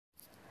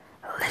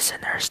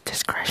Listener's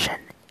discretion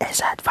is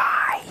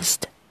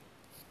advised.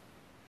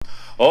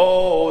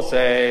 Oh,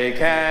 say,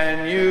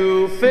 can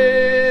you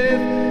fit?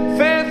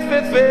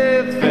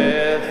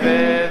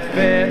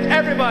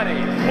 Everybody,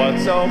 what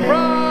so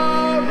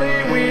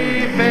proudly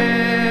we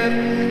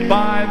fit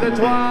by the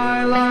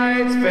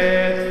twilight's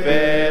fit.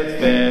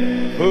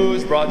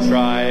 Whose broad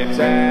stripes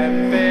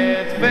and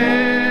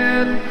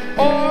fit,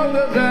 all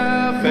the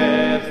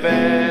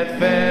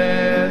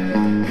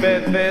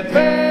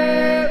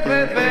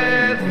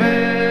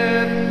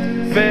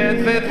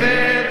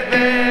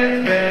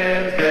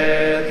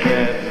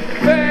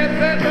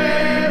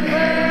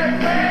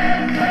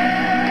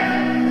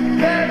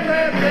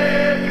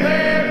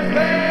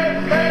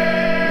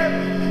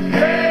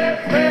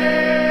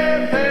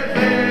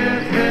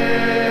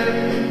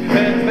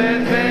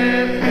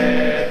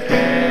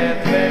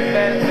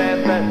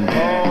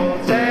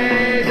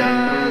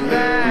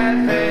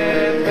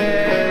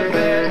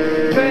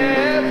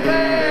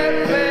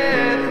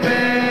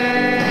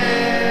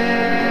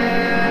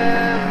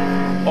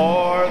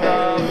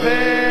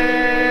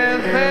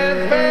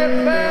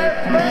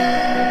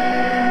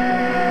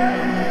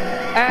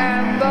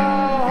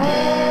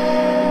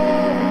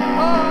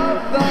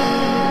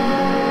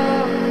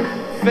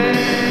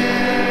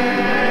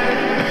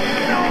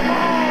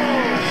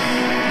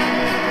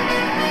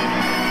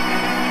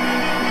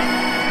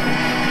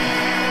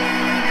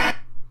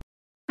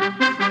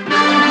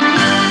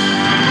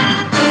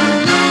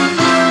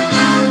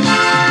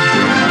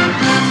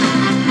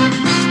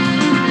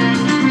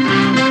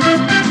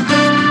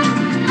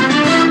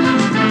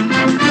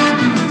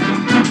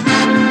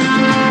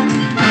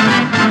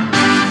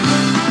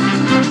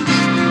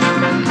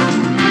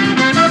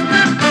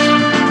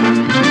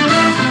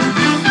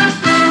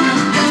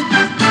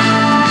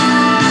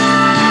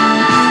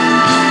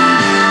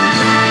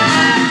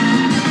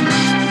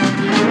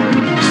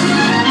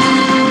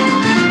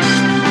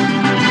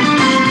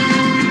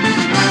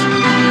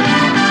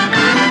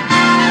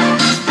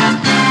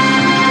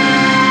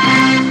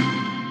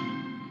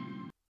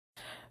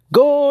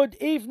Good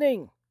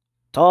evening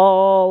to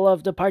all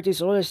of the parties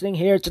who are listening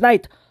here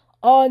tonight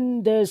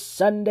on this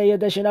Sunday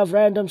edition of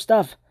Random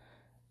Stuff.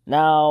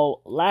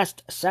 Now,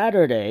 last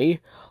Saturday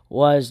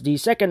was the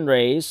second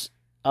race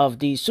of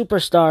the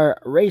Superstar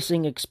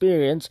Racing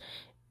Experience.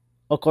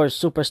 Of course,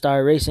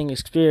 Superstar Racing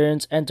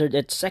Experience entered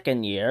its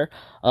second year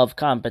of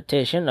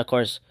competition. Of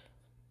course,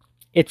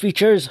 it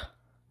features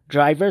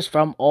drivers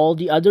from all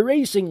the other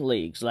racing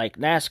leagues like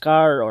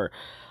NASCAR or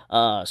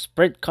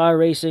sprint car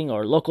racing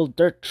or local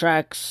dirt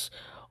tracks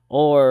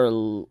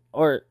or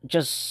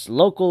just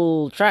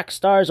local track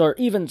stars or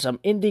even some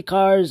Indy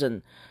cars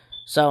and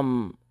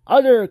some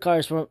other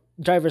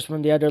drivers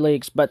from the other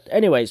leagues. But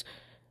anyways,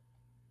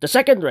 the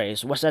second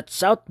race was at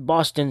South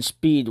Boston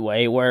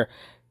Speedway where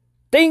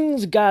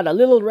things got a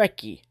little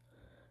wrecky.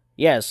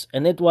 Yes,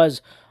 and it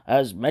was,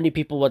 as many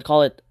people would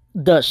call it,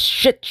 the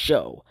shit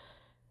show.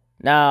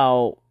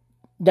 Now,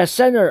 the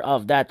center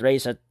of that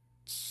race at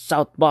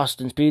South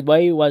Boston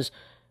Speedway was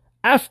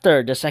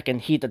after the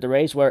second heat of the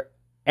race where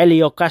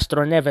Elio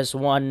Castroneves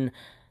won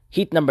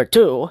heat number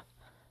 2.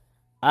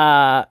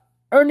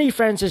 Ernie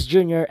Francis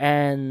Jr.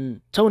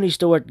 and Tony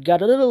Stewart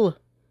got a little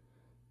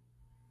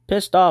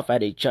pissed off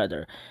at each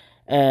other.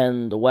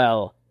 And,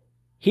 well,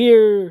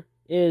 here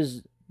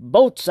is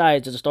both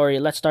sides of the story.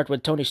 Let's start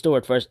with Tony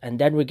Stewart first, and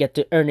then we get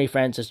to Ernie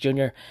Francis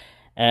Jr.,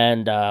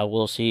 and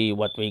we'll see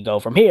what we go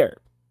from here.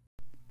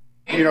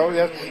 You know,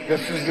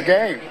 this is the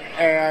game.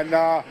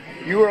 And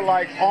you were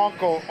like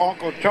Uncle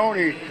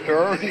Tony to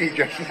Ernie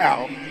just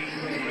now.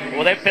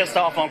 Well, they've pissed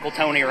off Uncle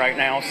Tony right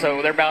now,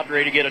 so they're about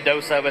ready to get a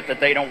dose of it that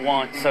they don't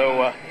want.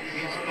 So,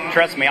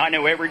 trust me, I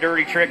know every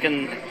dirty trick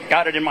and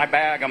got it in my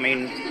bag. I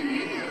mean,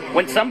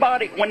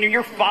 when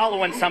you're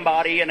following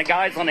somebody and the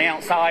guy's on the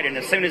outside and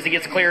as soon as he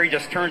gets clear, he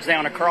just turns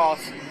down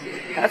across,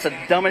 that's the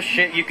dumbest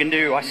shit you can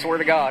do, I swear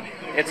to God.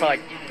 It's like,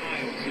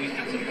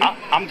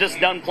 I'm just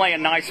done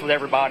playing nice with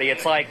everybody.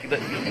 It's like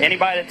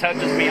anybody that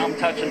touches me, I'm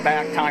touching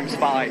back times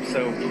 5.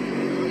 So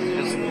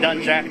just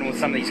done jacking with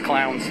some of these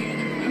clowns.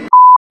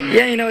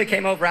 Yeah, you know, he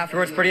came over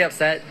afterwards pretty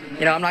upset.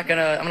 You know, I'm not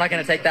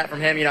gonna take that from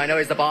him. You know, I know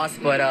he's the boss,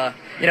 but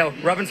you know,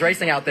 Rubbin's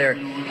racing out there.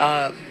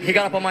 He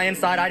got up on my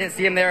inside. I didn't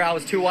see him there. I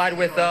was too wide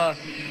with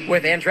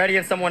Andretti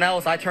and someone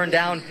else. I turned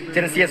down,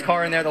 didn't see his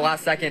car in there the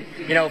last second.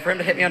 You know, for him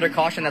to hit me under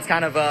caution, that's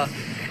kind of a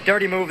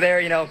dirty move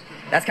there. You know.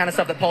 That's kind of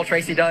stuff that Paul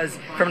Tracy does,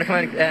 for him to come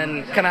in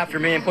and come after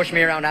me and push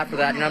me around after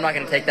that. You know, I'm not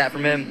going to take that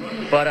from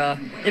him. But,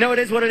 you know, it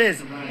is what it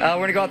is. We're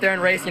going to go out there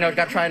and race. You know,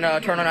 got to try and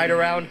turn our night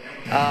around.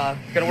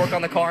 Going to work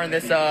on the car in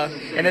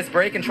this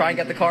break and try and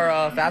get the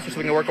car faster so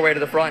we can work our way to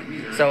the front.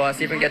 So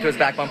see if we can get to his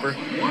back bumper.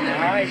 All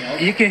right.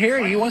 You can hear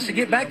it. He wants to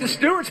get back to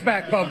Stewart's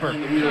back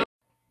bumper.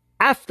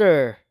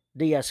 After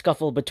the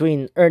scuffle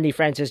between Ernie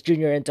Francis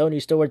Jr. and Tony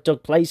Stewart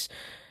took place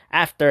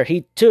after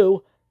Heat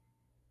 2,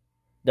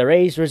 the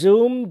race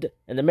resumed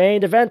in the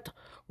main event,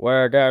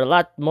 where there are a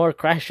lot more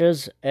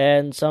crashes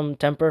and some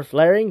temper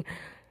flaring.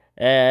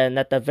 And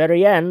at the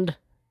very end,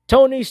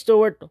 Tony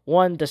Stewart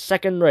won the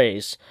second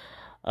race.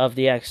 of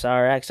the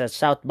SRX at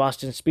South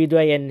Boston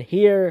Speedway, and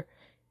here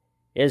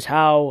is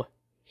how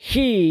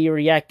he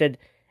reacted,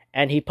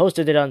 and he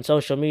posted it on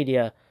social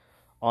media,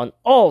 on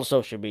all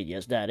social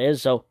medias, that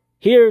is. So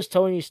here's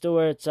Tony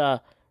Stewart's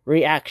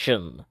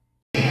reaction.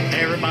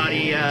 Hey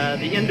everybody,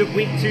 the end of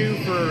week 2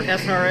 for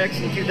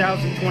SRX in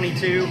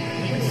 2022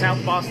 at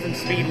South Boston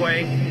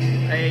Speedway.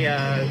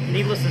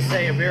 Needless to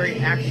say, a very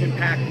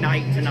action-packed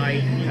night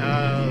tonight.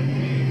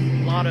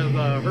 A lot of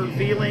hurt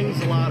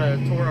feelings, a lot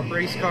of tore-up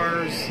race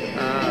cars,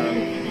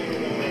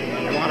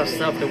 a lot of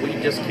stuff that we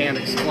just can't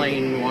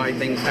explain why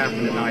things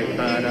happen tonight.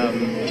 But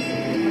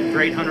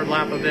great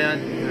 100-lap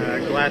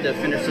event. Glad to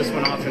finish this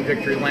one off in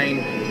victory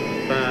lane.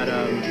 But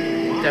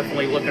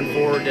definitely looking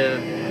forward to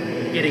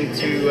getting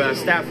to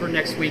Stafford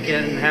next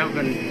weekend and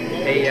having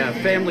a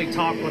family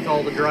talk with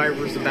all the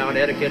drivers about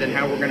etiquette and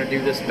how we're going to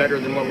do this better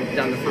than what we've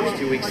done the first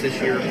 2 weeks this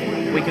year.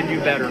 We can do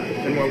better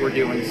than what we're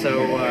doing.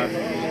 So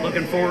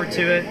looking forward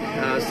to it.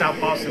 South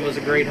Boston was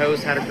a great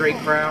host, had a great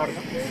crowd.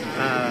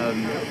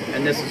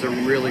 And this is a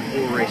really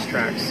cool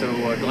racetrack. So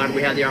glad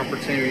we had the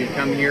opportunity to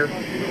come here.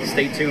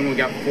 Stay tuned. We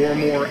got 4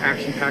 more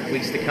action-packed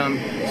weeks to come.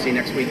 See you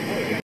next week.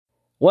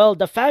 Well,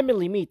 the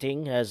family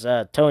meeting, as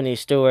Tony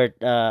Stewart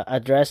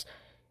addressed,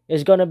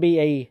 is going to be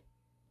a,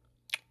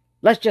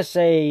 let's just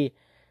say,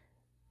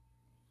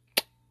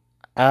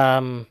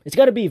 it's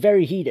going to be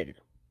very heated.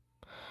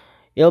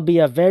 It'll be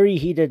a very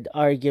heated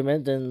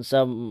argument and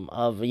some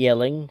of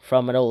yelling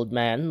from an old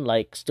man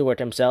like Stewart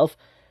himself,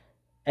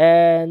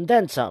 and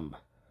then some.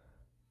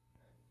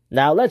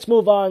 Now let's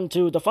move on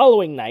to the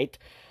following night.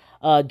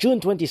 June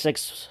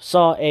 26th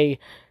saw a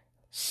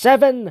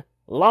 7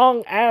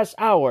 long-ass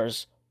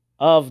hours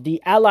of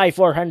the Ally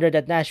 400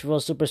 at Nashville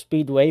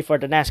Superspeedway for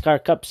the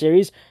NASCAR Cup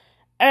Series,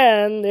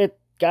 and it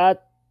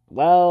got,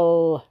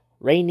 well,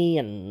 rainy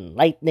and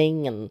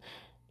lightning, and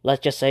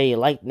let's just say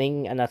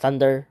lightning and a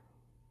thunder,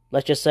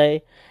 let's just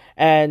say.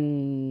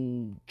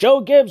 And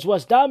Joe Gibbs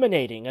was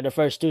dominating in the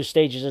first 2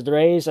 stages of the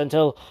race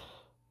until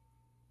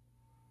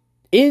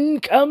in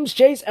comes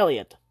Chase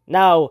Elliott.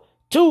 Now,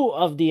 2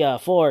 of the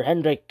 4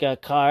 Hendrick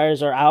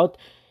cars are out,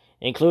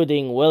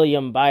 including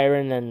William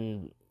Byron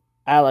and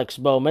Alex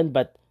Bowman,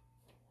 but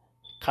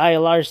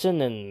Kyle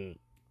Larson and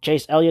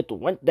Chase Elliott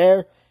went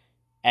there,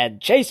 and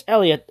Chase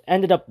Elliott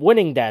ended up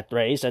winning that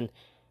race. And,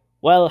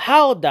 well,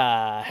 how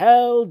the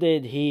hell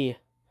did he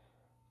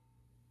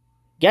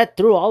get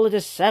through all of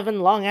this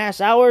 7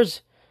 long-ass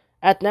hours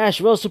at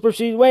Nashville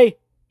Superspeedway?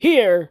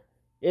 Here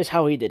is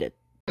how he did it.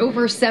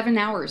 Over 7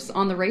 hours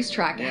on the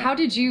racetrack. Yeah. How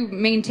did you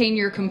maintain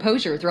your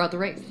composure throughout the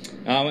race?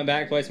 I went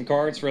back, played some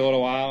cards for a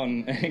little while,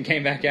 and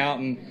came back out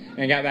and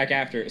got back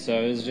after it.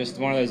 So it was just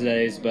one of those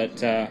days, but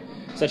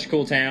such a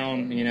cool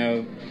town, you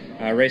know,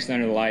 racing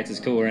under the lights is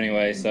cooler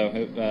anyway, so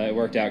it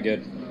worked out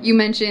good. You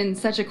mentioned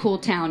such a cool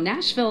town.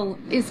 Nashville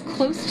is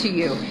close to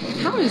you.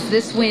 How is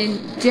this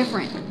win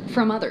different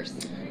from others?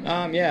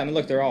 Yeah, I mean,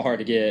 look, they're all hard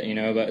to get, you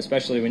know, but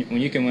especially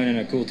when you can win in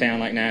a cool town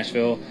like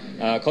Nashville,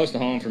 close to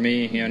home for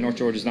me. You know, North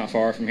Georgia's not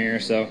far from here,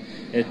 so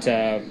it,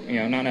 you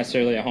know, not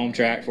necessarily a home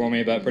track for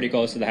me, but pretty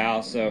close to the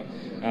house. So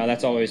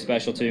that's always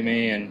special to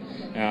me, and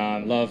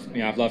I've loved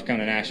coming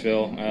to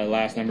Nashville the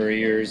last number of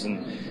years,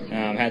 and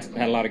had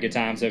a lot of good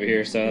times over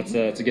here. So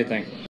that's a good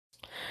thing.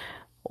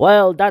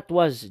 Well, that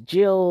was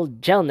Jill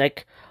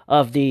Jelnick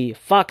of the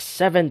Fox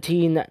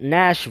 17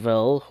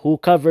 Nashville, who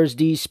covers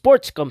the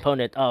sports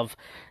component of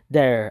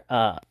their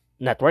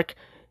network.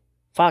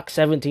 Fox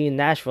 17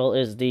 Nashville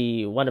is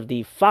one of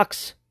the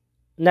Fox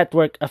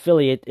network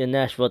affiliate in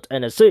Nashville,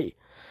 Tennessee.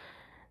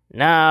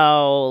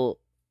 Now,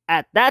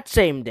 at that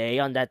same day,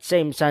 on that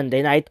same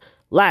Sunday night,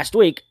 last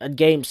week,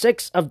 Game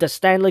 6 of the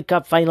Stanley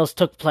Cup Finals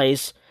took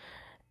place,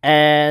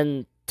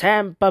 and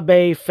Tampa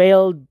Bay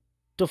failed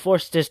to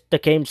force this to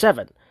Game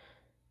 7,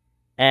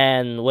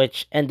 and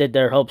which ended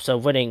their hopes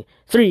of winning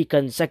 3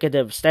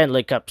 consecutive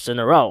Stanley Cups in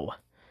a row.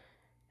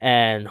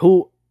 And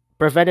who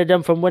prevented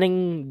them from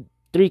winning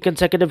 3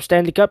 consecutive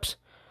Stanley Cups?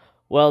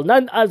 Well,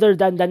 none other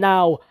than the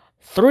now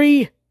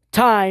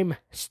 3-time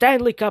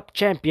Stanley Cup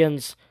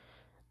champions,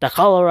 the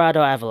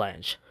Colorado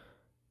Avalanche.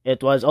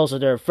 It was also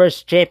their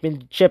first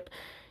championship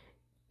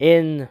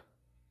in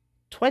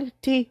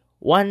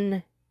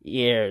 21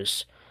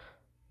 years.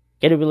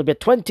 Can you believe it?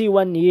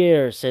 21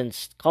 years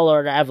since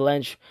Colorado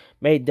Avalanche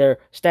made their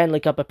Stanley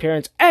Cup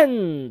appearance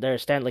and their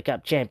Stanley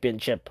Cup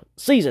championship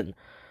season.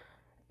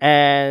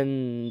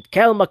 And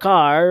Kel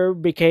McCarr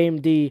became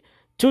the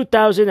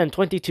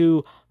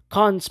 2022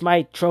 Conn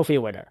Smythe Trophy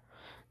winner.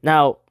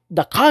 Now,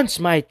 the Conn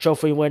Smythe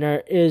Trophy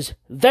winner is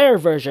their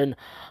version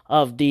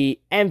of the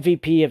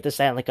MVP of the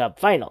Stanley Cup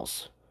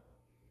Finals.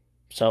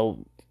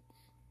 So,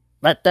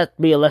 let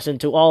that be a lesson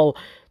to all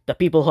the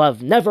people who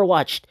have never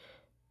watched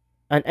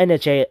an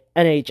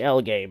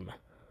NHL game.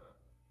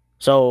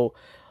 So,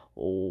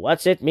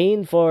 what's it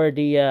mean for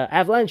the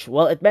Avalanche?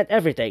 Well, it meant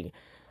everything,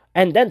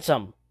 and then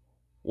some.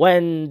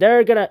 When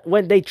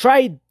they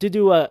tried to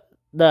do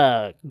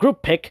the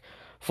group pick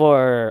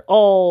for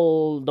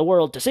all the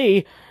world to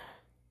see,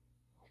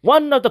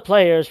 one of the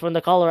players from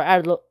the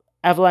Colorado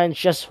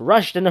Avalanche just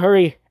rushed in a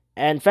hurry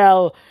and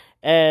fell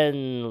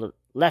and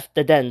left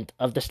the dent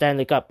of the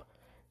Stanley Cup.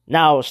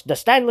 Now, the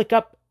Stanley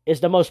Cup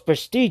is the most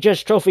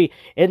prestigious trophy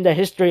in the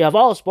history of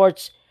all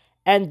sports,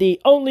 and the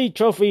only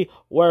trophy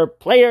where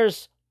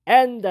players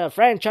and the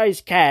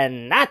franchise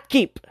cannot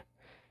keep.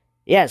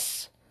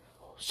 Yes.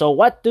 So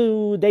what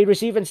do they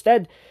receive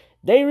instead?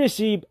 They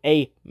receive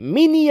a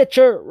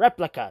miniature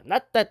replica.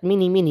 Not that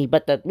mini,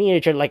 but that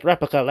miniature like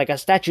replica, like a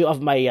statue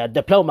of my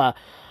diploma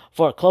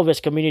for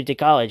Clovis Community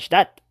College.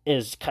 That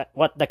is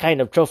what the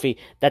kind of trophy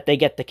that they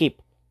get to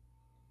keep.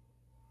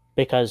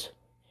 Because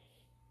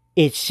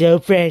it's so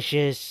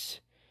precious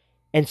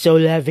and so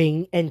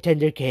loving and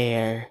tender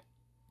care.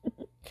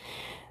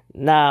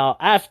 Now,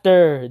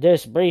 after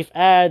this brief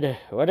ad,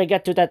 we're going to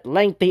get to that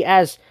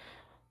lengthy-ass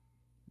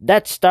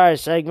Death Star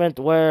segment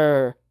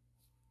where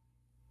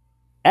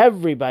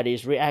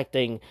everybody's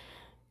reacting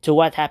to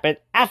what happened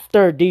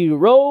after the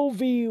Roe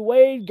v.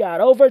 Wade got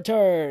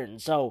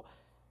overturned. So,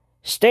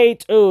 stay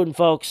tuned,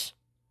 folks.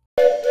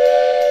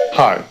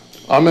 Hi,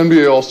 I'm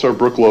NBA All-Star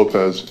Brooke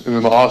Lopez, and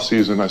in the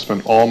off-season, I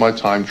spend all my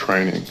time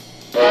training.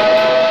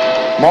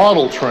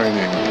 Model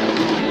training.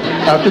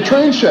 At the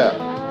Train Shack,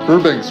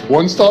 Burbank's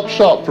one-stop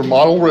shop for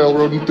model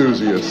railroad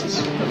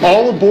enthusiasts.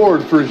 All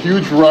aboard for a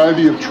huge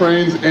variety of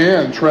trains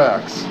and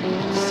tracks.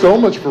 So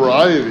much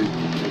variety.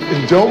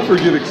 And don't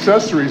forget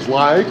accessories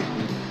like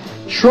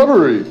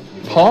shrubbery,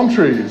 palm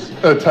trees,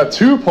 a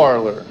tattoo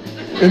parlor,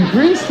 and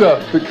green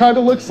stuff that kind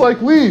of looks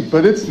like weed,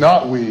 but it's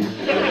not weed.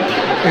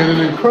 And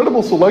an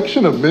incredible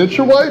selection of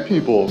miniature white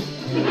people,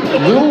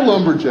 little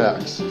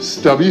lumberjacks,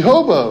 stubby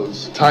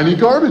hobos, tiny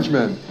garbage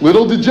men,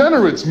 little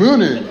degenerates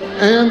mooning,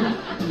 and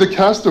the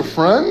cast of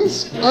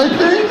Friends, I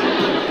think?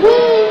 Woo,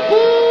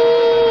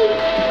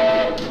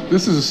 woo.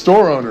 This is a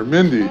store owner,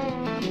 Mindy.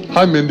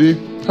 Hi, Mindy.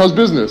 How's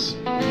business?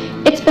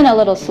 It's been a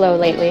little slow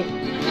lately.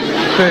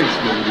 Thanks,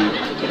 Mindy.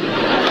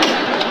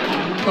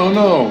 Oh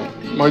no,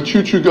 my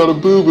choo-choo got a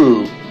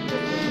boo-boo.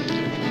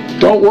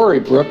 Don't worry,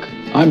 Brooke.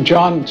 I'm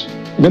John,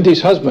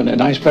 Mindy's husband,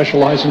 and I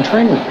specialize in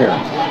train repair.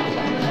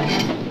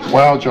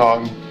 Wow,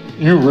 John,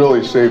 you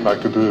really saved my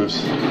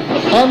caboose.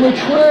 On the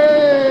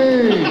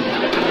train!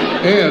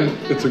 And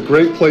it's a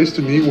great place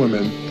to meet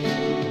women.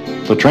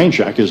 The Train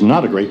Shack is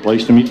not a great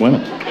place to meet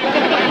women.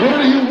 What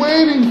are you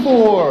waiting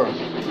for?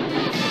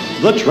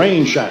 The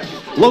Train Shack,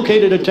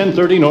 located at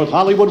 1030 North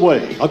Hollywood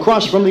Way,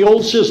 across from the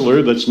old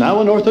Sizzler that's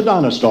now an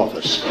orthodontist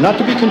office. Not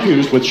to be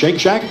confused with Shake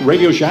Shack,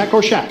 Radio Shack,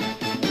 or Shack.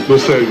 They'll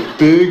say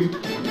big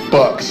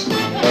bucks.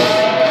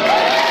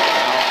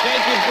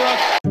 Thank you, Brooke.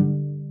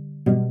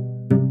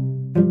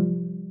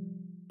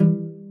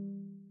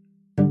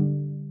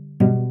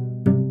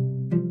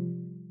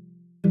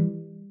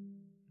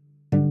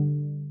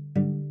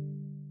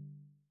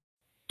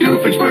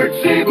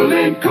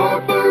 Doofenshmirtz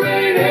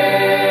Incorporated.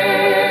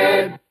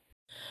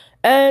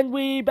 And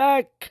we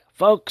back,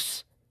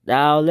 folks.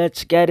 Now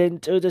let's get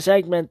into the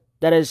segment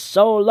that is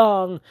so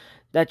long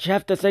that you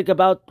have to think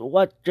about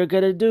what you're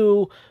gonna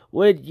do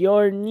with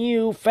your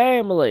new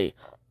family.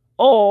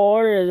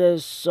 Or it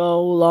is so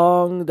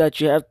long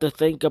that you have to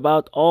think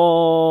about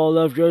all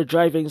of your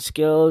driving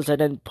skills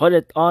and then put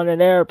it on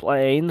an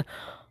airplane.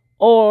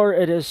 Or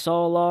it is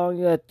so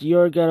long that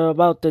you're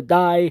about to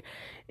die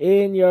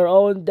in your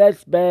own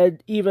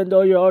deathbed, even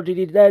though you're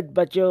already dead,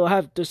 but you'll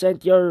have to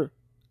send your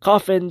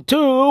coffin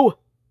to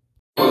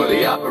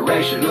Fully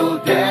operational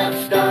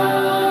Death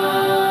Star.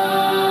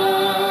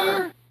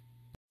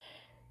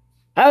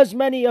 As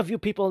many of you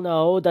people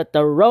know that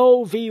the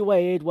Roe v.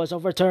 Wade was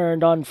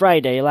overturned on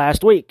Friday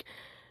last week.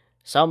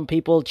 Some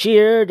people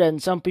cheered and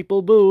some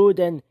people booed,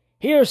 and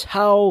here's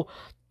how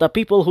the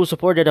people who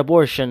supported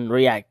abortion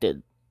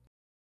reacted.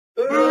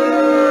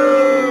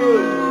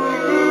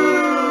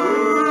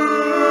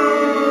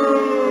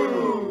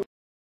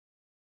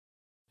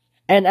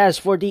 And as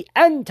for the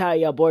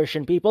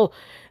anti-abortion people,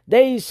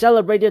 they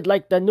celebrated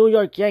like the New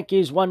York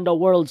Yankees won the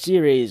World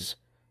Series.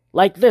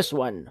 Like this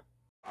one.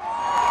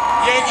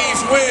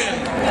 Yankees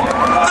win. The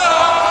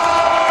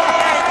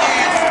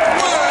Yankees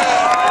win.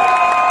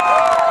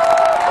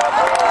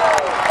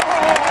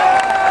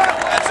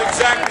 That's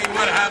exactly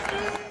what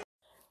happened.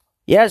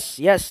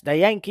 Yes, the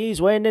Yankees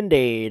win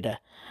indeed.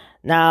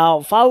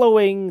 Now,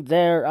 following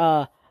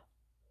their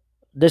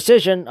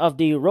decision of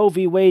the Roe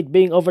v. Wade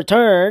being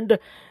overturned,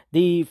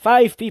 the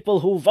 5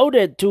 people who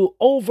voted to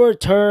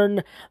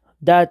overturn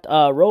that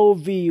Roe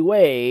v.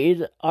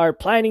 Wade are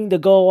planning to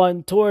go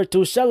on tour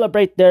to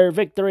celebrate their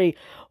victory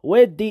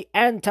with the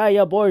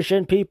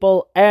anti-abortion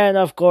people and,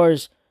 of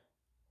course,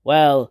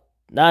 well,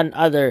 none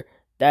other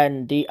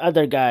than the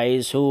other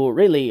guys who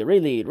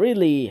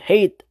really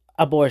hate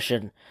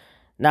abortion.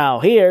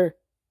 Now, here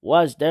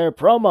was their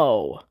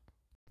promo.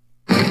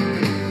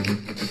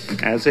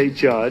 As a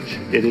judge,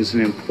 it is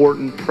an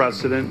important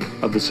precedent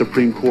of the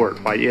Supreme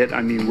Court. By it,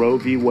 I mean Roe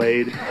v.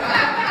 Wade.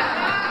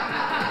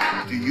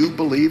 Do you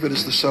believe it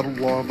is the settled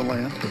law of the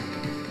land?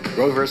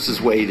 Roe versus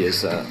Wade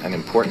is an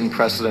important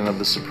precedent of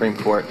the Supreme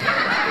Court. I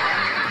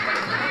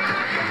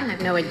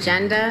have no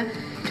agenda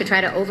to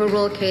try to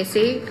overrule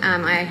Casey.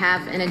 I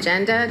have an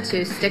agenda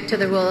to stick to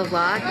the rule of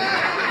law.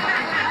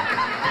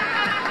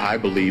 I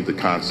believe the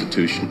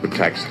Constitution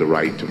protects the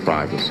right to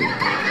privacy.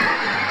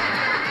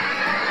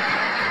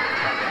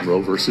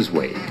 Roe versus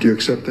Wade. Do you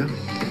accept that?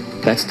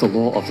 That's the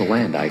law of the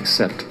land. I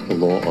accept the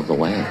law of the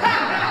land.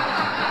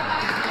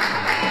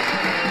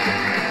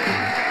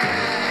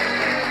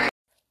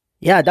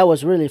 Yeah, that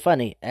was really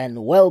funny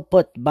and well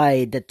put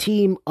by the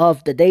team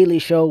of The Daily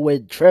Show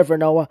with Trevor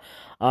Noah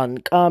on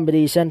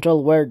Comedy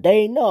Central, where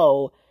they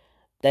know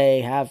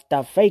they have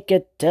to fake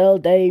it till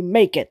they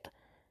make it.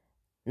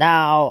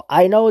 Now,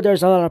 I know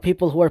there's a lot of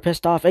people who are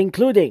pissed off,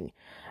 including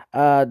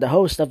the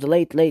host of The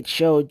Late Late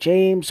Show,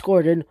 James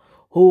Corden,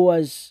 who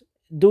was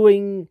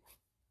doing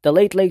The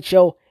Late Late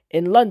Show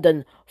in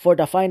London for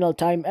the final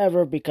time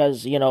ever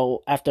because, you know,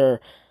 after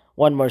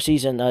one more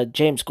season,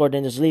 James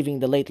Corden is leaving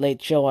The Late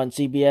Late Show on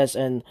CBS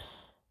and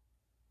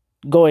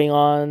going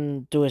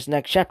on to his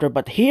next chapter.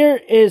 But here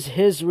is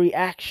his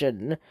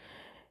reaction,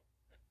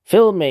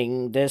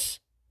 filming this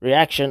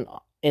reaction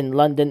in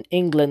London,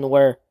 England,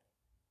 where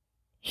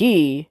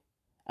he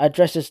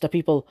addresses the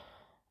people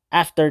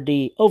after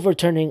the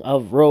overturning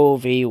of Roe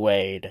v.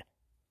 Wade.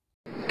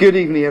 Good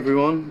evening,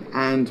 everyone,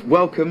 and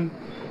welcome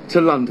to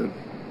London.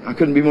 I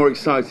couldn't be more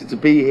excited to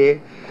be here,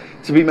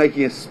 to be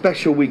making a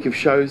special week of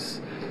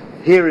shows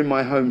here in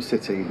my home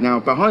city.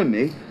 Now, behind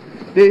me,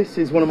 this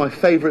is one of my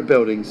favourite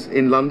buildings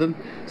in London.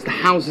 It's the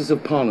Houses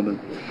of Parliament.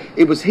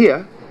 It was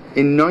here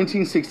in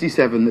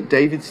 1967 that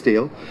David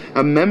Steele,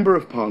 a Member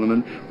of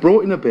Parliament,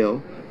 brought in a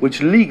bill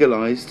which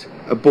legalised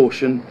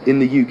abortion in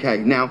the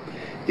UK. Now,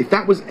 if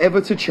that was ever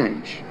to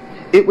change,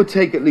 it would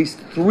take at least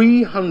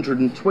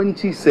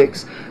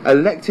 326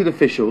 elected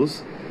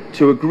officials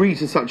to agree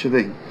to such a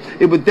thing.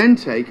 It would then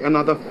take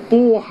another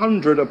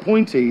 400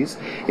 appointees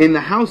in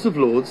the House of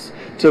Lords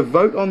to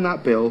vote on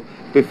that bill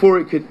before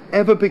it could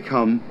ever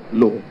become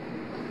law.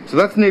 So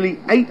that's nearly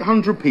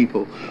 800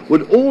 people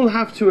would all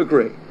have to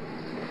agree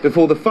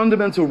before the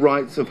fundamental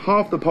rights of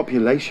half the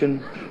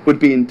population would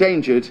be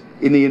endangered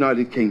in the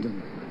United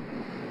Kingdom.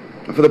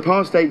 And for the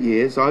past 8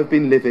 years, I've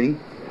been living,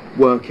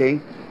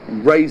 working,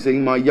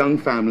 raising my young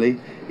family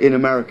in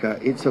America.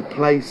 It's a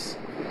place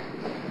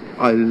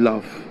I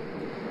love.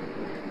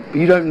 But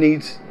you don't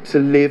need to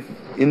live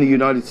in the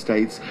United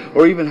States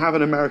or even have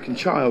an American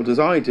child, as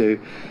I do,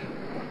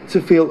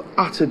 to feel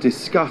utter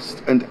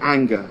disgust and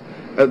anger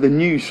at the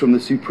news from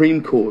the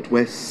Supreme Court,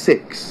 where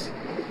 6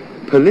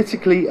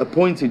 politically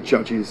appointed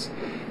judges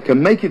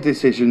can make a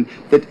decision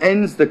that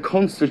ends the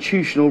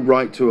constitutional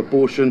right to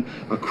abortion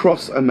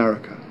across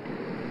America.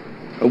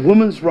 A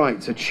woman's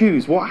right to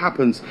choose what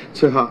happens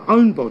to her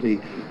own body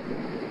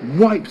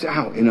wiped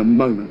out in a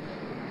moment.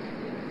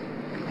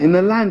 In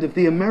the land of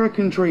the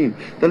American dream,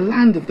 the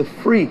land of the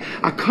free,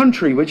 a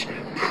country which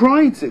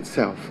prides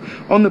itself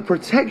on the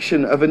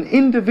protection of an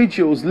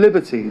individual's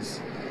liberties,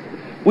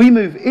 we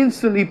move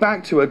instantly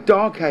back to a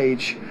dark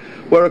age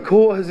where a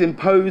court has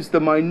imposed the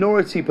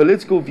minority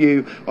political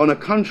view on a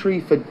country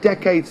for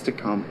decades to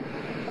come,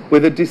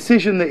 with a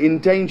decision that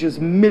endangers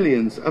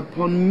millions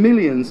upon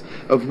millions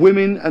of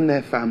women and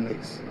their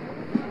families.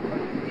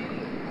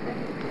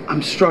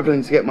 I'm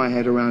struggling to get my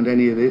head around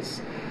any of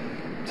this.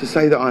 To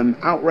say that I'm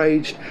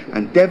outraged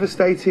and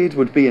devastated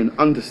would be an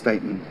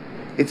understatement.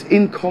 It's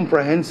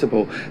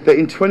incomprehensible that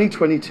in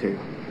 2022,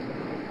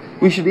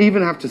 we should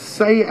even have to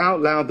say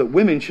out loud that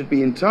women should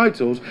be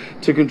entitled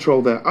to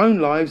control their own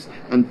lives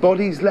and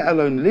bodies, let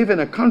alone live in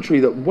a country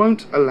that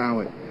won't allow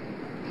it.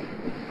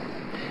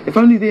 If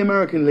only the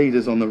American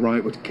leaders on the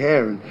right would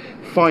care and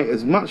fight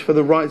as much for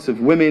the rights of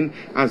women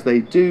as they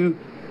do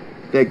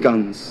their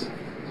guns.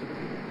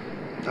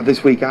 Now,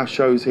 this week, our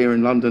shows here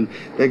in London,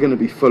 they're going to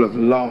be full of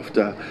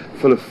laughter,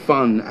 full of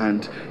fun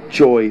and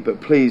joy,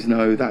 but please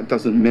know that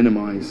doesn't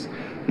minimise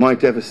my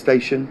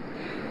devastation,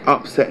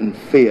 upset and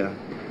fear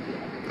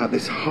at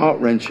this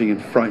heart-wrenching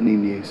and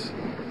frightening news.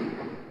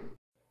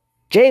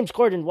 James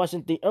Corden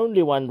wasn't the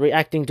only one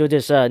reacting to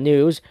this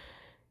news.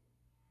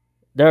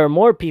 There are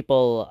more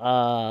people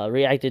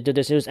reacted to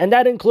this news, and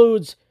that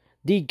includes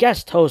the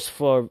guest host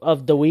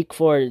of the week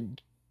for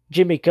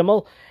Jimmy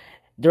Kimmel.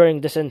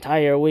 During this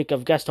entire week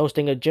of guest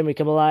hosting of Jimmy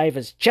Kimmel Live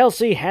is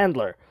Chelsea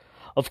Handler.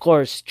 Of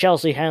course,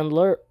 Chelsea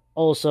Handler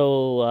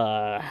also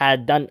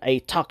had done a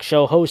talk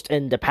show host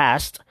in the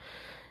past.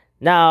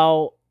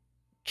 Now,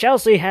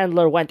 Chelsea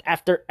Handler went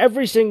after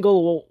every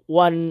single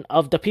one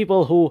of the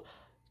people who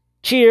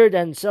cheered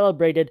and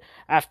celebrated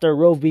after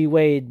Roe v.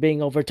 Wade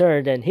being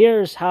overturned, and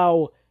here's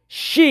how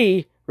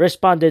she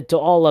responded to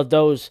all of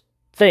those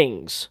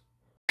things.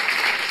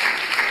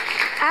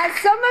 As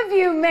some of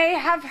you may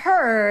have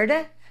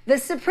heard, the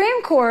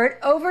Supreme Court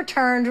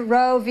overturned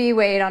Roe v.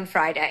 Wade on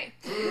Friday.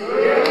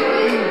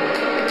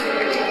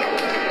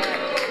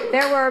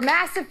 There were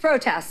massive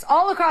protests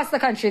all across the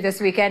country this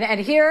weekend,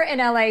 and here in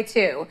LA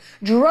too.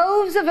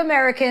 Droves of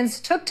Americans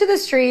took to the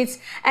streets,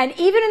 and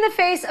even in the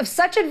face of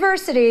such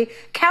adversity,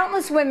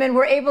 countless women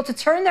were able to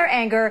turn their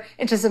anger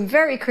into some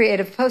very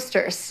creative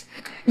posters.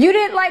 You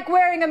didn't like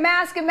wearing a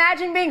mask?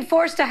 Imagine being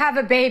forced to have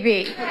a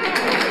baby.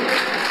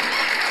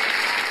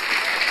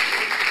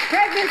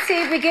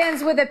 Pregnancy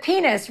begins with a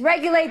penis.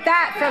 Regulate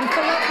that from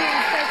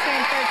Philippians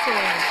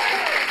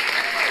 13:13.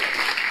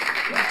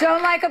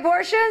 Don't like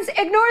abortions?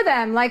 Ignore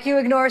them like you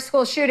ignore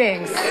school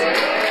shootings.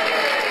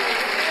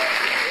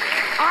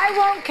 I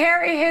won't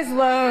carry his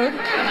load.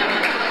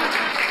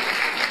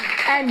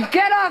 And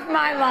get off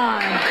my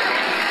lawn.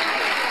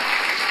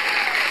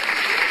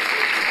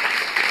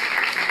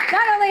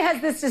 Not only has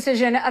this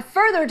decision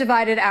further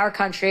divided our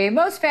country,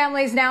 most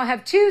families now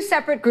have two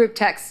separate group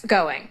texts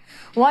going.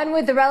 One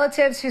with the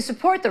relatives who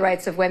support the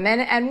rights of women,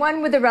 and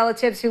one with the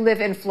relatives who live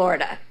in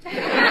Florida.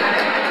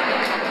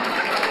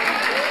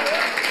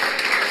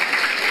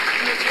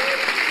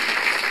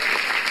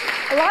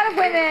 A lot of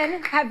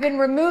women have been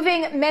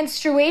removing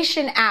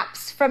menstruation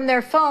apps from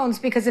their phones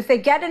because if they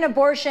get an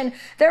abortion,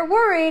 they're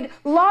worried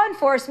law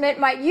enforcement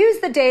might use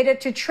the data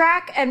to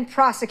track and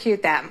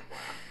prosecute them.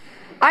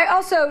 I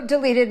also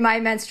deleted my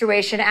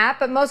menstruation app,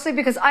 but mostly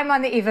because I'm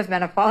on the eve of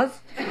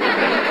menopause.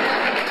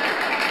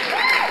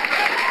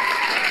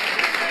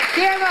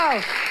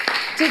 Guillermo,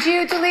 did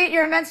you delete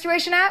your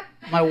menstruation app?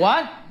 My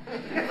what?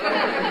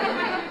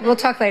 We'll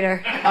talk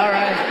later. All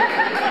right.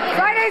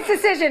 Friday's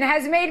decision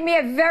has made me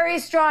a very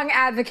strong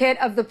advocate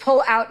of the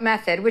pull-out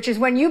method, which is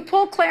when you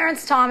pull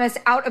Clarence Thomas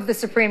out of the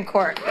Supreme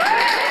Court.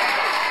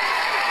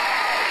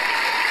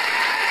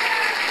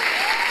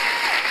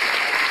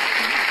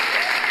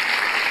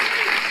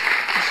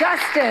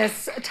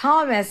 Justice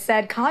Thomas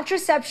said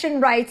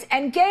contraception rights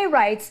and gay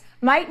rights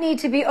might need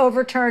to be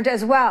overturned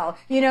as well.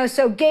 You know,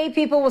 so gay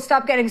people will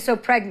stop getting so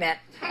pregnant.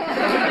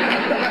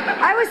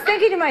 I was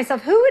thinking to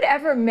myself, who would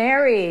ever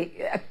marry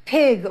a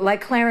pig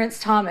like Clarence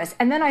Thomas?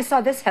 And then I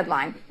saw this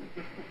headline.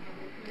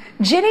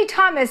 Ginny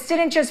Thomas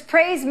didn't just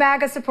praise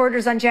MAGA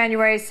supporters on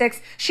January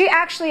 6th. She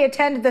actually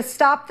attended the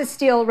Stop the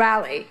Steal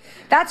rally.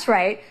 That's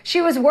right.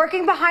 She was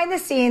working behind the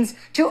scenes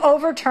to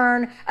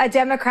overturn a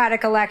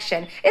Democratic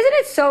election. Isn't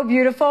it so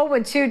beautiful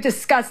when two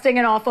disgusting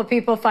and awful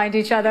people find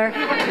each other?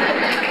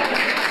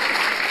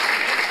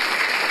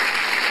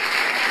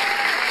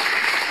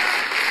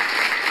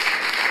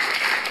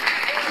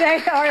 They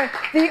are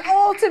the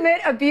ultimate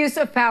abuse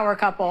of power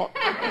couple.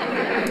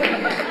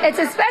 It's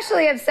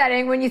especially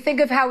upsetting when you think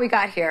of how we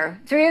got here.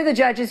 3 of the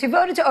judges who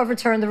voted to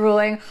overturn the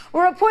ruling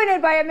were appointed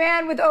by a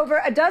man with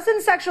over a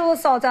dozen sexual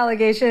assault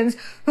allegations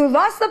who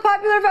lost the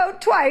popular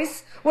vote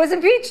twice, was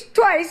impeached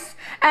twice,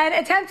 and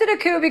attempted a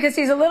coup because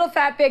he's a little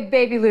fat, big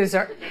baby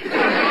loser.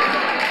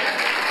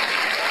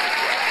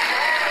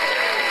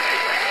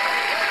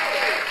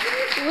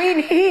 We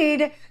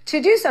need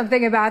to do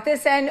something about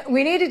this, and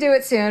we need to do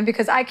it soon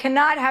because I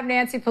cannot have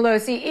Nancy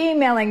Pelosi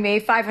emailing me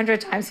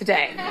 500 times a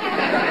day.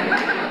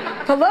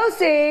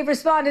 Pelosi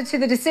responded to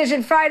the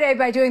decision Friday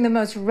by doing the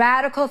most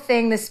radical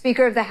thing the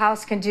Speaker of the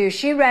House can do.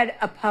 She read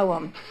a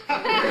poem.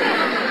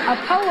 A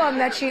poem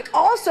that she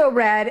also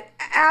read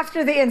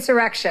after the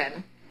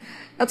insurrection.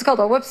 That's called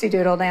a whoopsie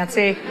doodle,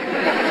 Nancy.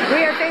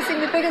 We are facing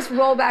the biggest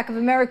rollback of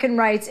American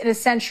rights in a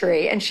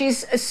century, and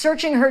she's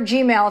searching her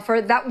Gmail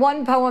for that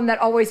one poem that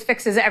always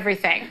fixes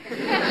everything.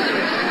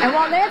 And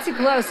while Nancy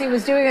Pelosi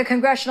was doing a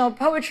congressional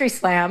poetry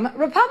slam,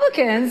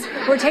 Republicans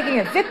were taking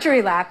a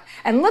victory lap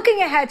and looking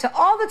ahead to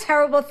all the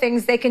terrible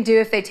things they can do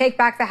if they take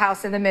back the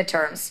House in the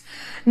midterms.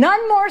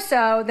 None more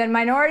so than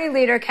Minority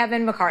Leader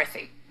Kevin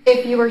McCarthy.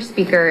 If you were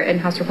Speaker and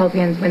House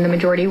Republicans win the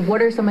majority,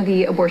 what are some of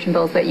the abortion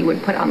bills that you would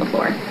put on the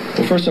floor?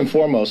 Well, first and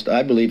foremost,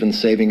 I believe in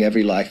saving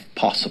every life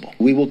possible.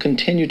 We will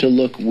continue to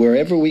look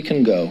wherever we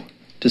can go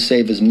to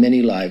save as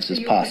many lives as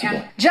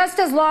possible. Just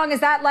as long as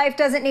that life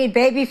doesn't need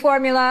baby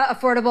formula,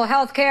 affordable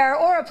health care,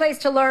 or a place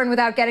to learn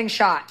without getting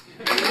shot.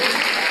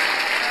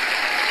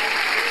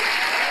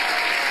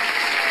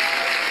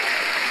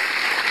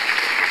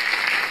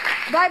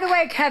 By the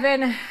way,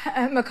 Kevin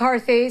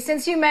McCarthy,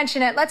 since you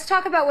mention it, let's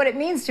talk about what it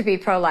means to be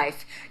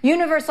pro-life.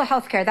 Universal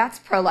health care, that's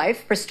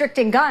pro-life.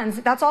 Restricting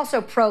guns, that's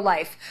also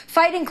pro-life.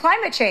 Fighting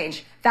climate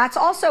change, that's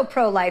also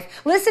pro-life.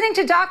 Listening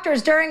to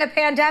doctors during a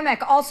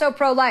pandemic, also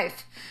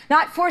pro-life.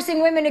 Not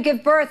forcing women to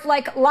give birth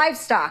like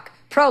livestock,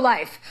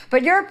 pro-life.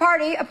 But your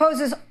party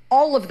opposes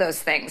all of those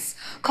things.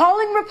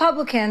 Calling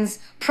Republicans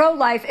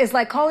pro-life is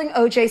like calling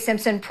O.J.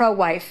 Simpson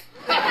pro-wife.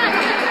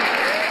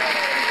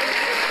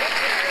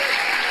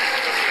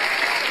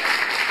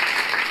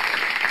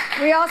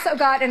 We also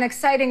got an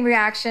exciting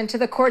reaction to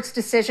the court's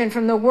decision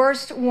from the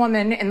worst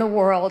woman in the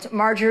world,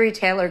 Marjorie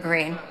Taylor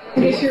Greene.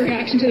 What's your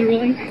reaction to the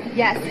ruling?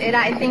 Yes,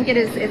 I think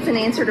it's an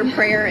answer to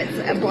prayer.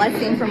 It's a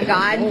blessing from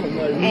God,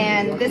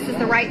 and this is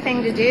the right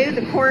thing to do.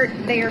 The court,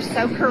 they are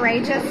so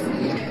courageous.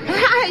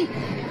 Hi!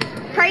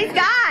 Praise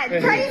God!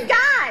 Praise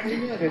God!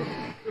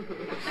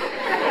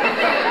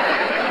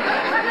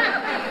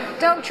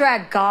 Don't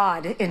drag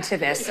God into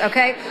this,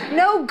 okay?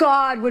 No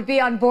God would be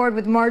on board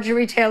with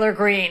Marjorie Taylor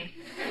Greene.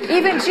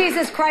 Even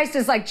Jesus Christ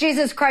is like,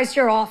 Jesus Christ,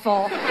 you're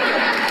awful.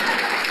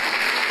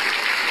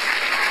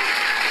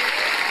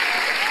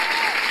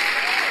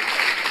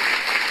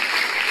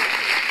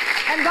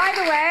 And by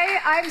the way,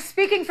 I'm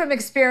speaking from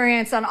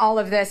experience on all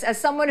of this as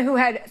someone who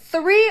had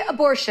 3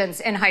 abortions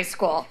in high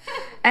school.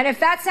 And if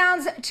that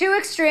sounds too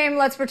extreme,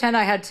 let's pretend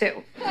I had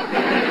 2.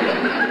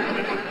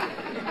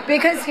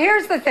 Because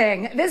here's the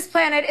thing, this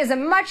planet is a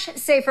much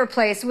safer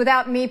place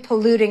without me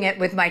polluting it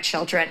with my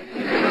children.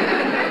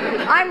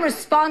 I'm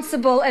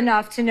responsible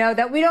enough to know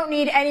that we don't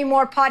need any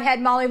more pothead,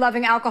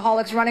 Molly-loving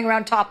alcoholics running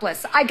around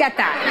topless. I get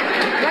that.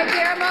 Right,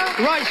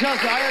 Guillermo? Right,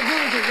 Chelsea. I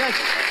agree with you. Yes.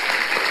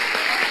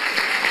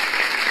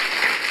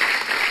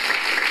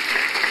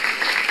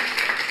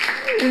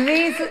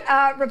 These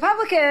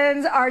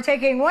Republicans are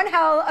taking one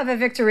hell of a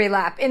victory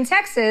lap. In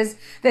Texas,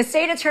 the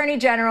state attorney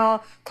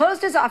general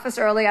closed his office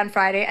early on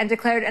Friday and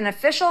declared an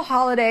official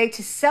holiday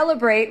to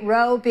celebrate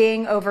Roe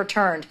being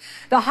overturned.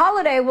 The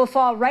holiday will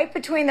fall right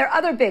between their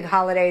other big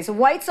holidays,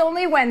 Whites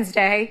Only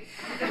Wednesday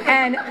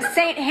and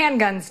St.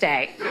 Handguns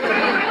Day.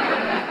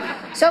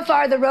 So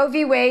far, the Roe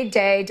v. Wade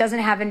Day doesn't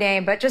have a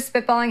name, but just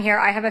spitballing here,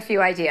 I have a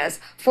few ideas.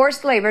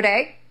 Forced Labor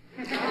Day,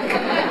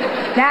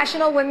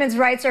 National Women's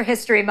Rights or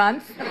History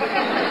Month,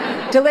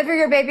 Deliver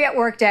Your Baby at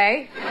Work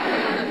Day,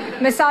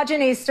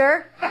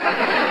 Misogyneaster,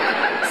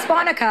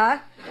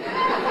 Sponica,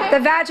 the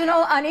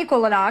Vaginal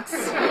Unequinox,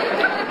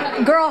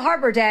 Girl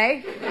Harbor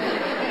Day,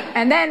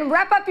 and then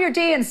wrap up your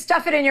D and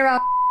stuff it in your own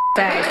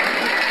day.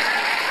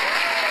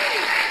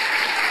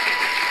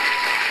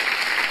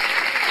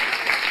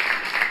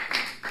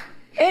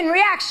 In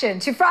reaction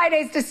to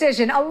Friday's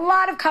decision, a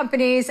lot of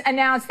companies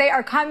announced they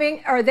are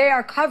covering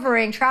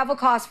travel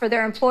costs for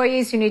their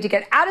employees who need to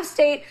get out of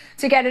state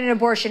to get an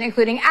abortion,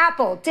 including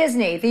Apple,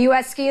 Disney, the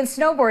U.S. ski and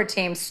snowboard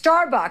team,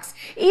 Starbucks,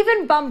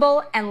 even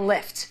Bumble and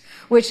Lyft,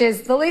 which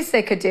is the least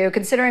they could do,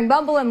 considering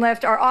Bumble and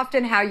Lyft are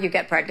often how you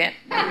get pregnant.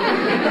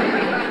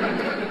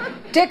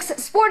 Dick's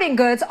Sporting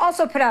Goods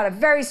also put out a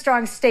very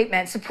strong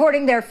statement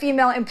supporting their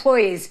female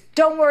employees.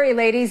 Don't worry,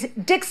 ladies.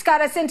 Dick's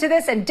got us into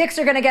this, and Dick's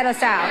are going to get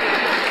us out.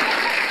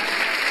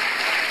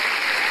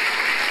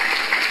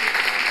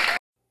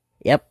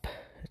 Yep,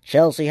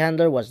 Chelsea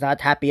Handler was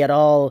not happy at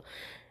all,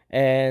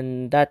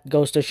 and that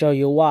goes to show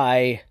you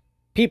why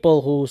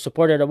people who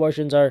supported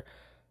abortions are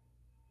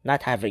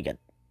not having it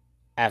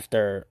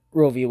after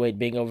Roe v. Wade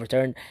being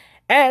overturned.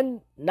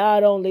 And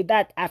not only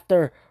that,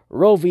 after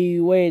Roe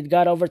v. Wade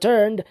got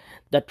overturned,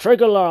 the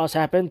trigger laws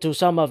happened to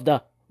some of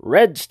the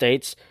red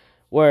states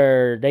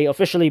where they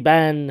officially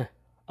ban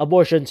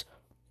abortions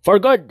for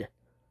good.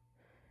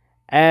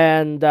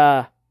 And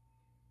the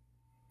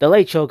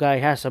Late Show guy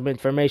has some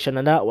information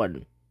on that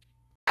one.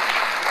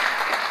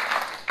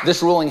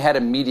 This ruling had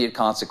immediate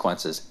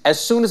consequences.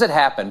 As soon as it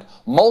happened,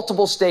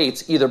 multiple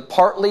states either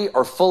partly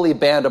or fully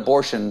banned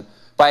abortion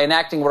by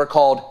enacting what are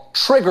called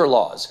trigger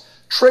laws.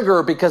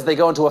 Trigger because they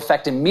go into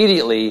effect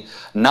immediately,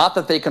 not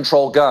that they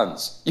control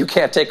guns. You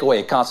can't take away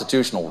a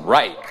constitutional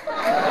right.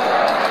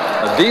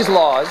 These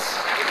laws,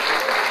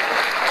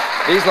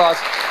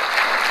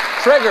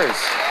 triggers.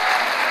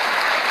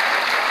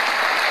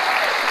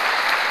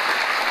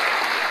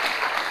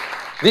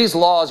 These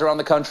laws around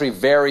the country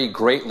vary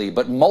greatly,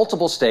 but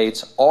multiple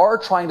states are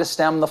trying to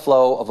stem the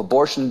flow of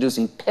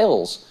abortion-inducing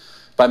pills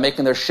by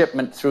making their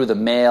shipment through the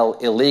mail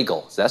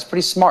illegal. So that's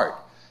pretty smart,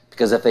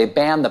 because if they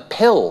ban the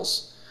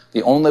pills,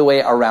 the only way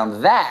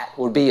around that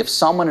would be if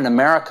someone in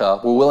America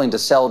were willing to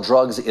sell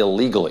drugs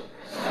illegally.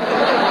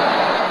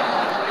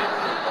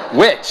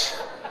 Which,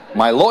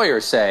 my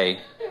lawyers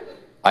say,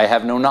 I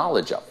have no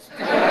knowledge of.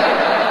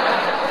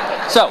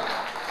 So,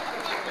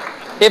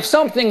 if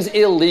something's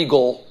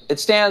illegal, it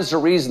stands to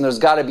reason there's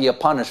got to be a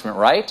punishment,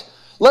 right?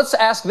 Let's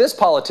ask this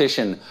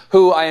politician,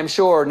 who I am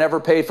sure never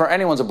paid for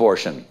anyone's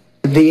abortion.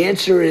 The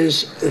answer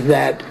is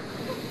that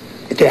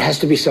there has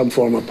to be some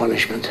form of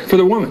punishment. For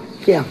the woman?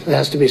 Yeah, there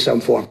has to be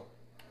some form.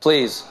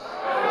 Please.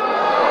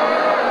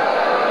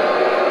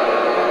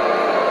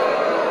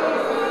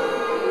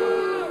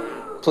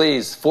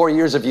 Please, 4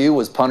 years of you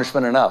was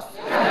punishment enough.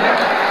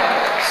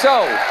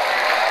 So,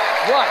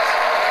 what?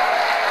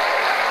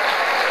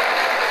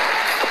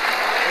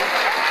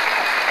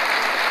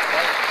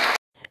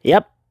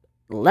 Yep,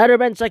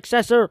 Letterman's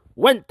successor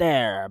went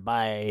there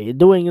by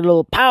doing a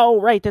little pow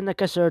right in the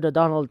kisser to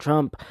Donald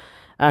Trump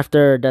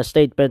after the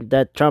statement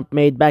that Trump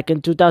made back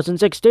in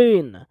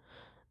 2016.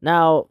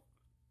 Now,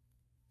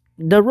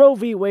 the Roe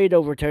v. Wade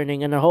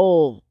overturning and the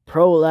whole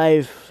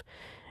pro-life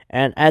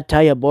and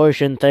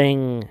anti-abortion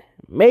thing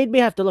made me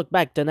have to look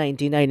back to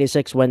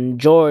 1996 when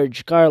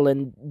George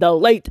Carlin, the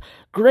late,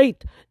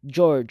 great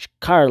George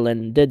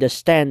Carlin, did a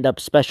stand-up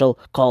special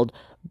called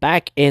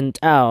Back in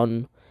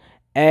Town.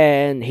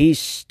 And he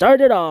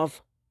started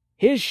off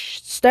his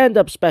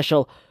stand-up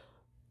special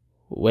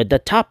with the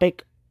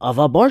topic of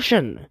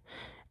abortion.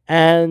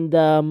 And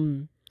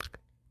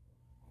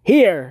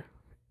here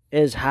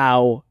is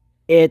how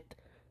it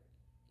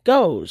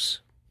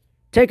goes.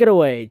 Take it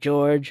away,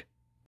 George.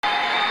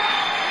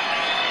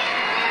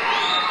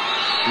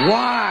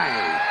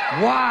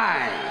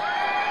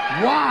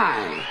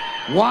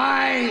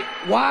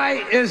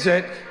 Why is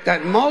it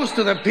that most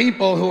of the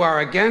people who are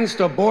against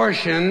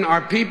abortion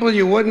are people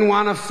you wouldn't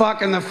want to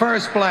fuck in the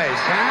first place,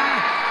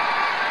 huh?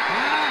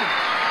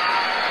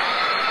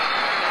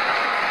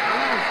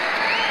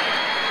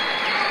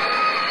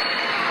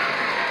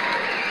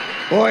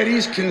 Boy,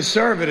 these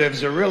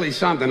conservatives are really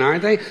something,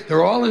 aren't they?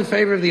 They're all in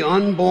favor of the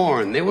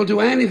unborn. They will do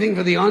anything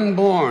for the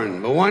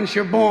unborn. But once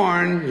you're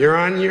born, you're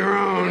on your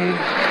own.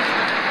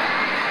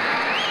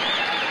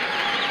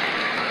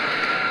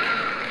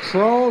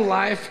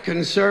 pro-life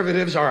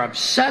conservatives are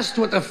obsessed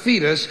with the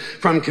fetus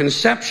from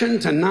conception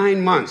to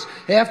 9 months.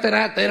 After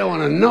that, they don't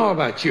want to know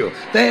about you.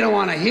 They don't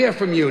want to hear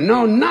from you.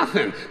 No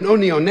nothing. No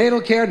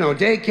neonatal care, no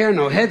daycare,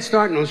 no Head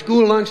Start, no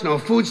school lunch, no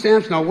food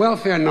stamps, no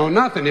welfare, no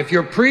nothing. If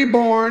you're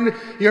preborn,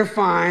 you're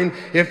fine.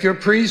 If you're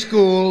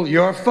preschool,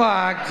 you're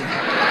fucked. You're fucked.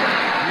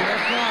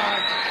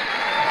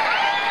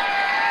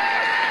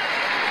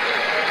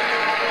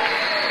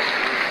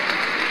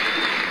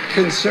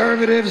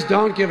 Conservatives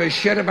don't give a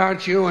shit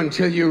about you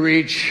until you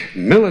reach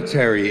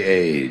military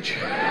age.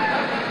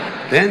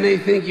 Then they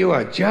think you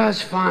are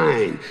just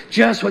fine,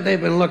 just what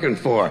they've been looking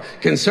for.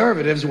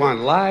 Conservatives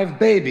want live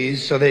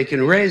babies so they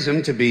can raise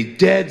them to be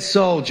dead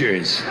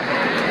soldiers.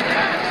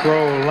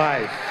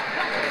 Pro-life.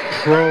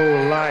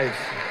 Pro-life.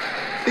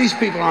 These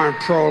people aren't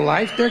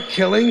pro-life, they're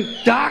killing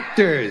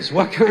doctors.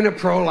 What kind of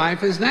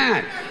pro-life is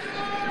that?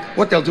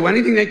 What, they'll do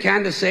anything they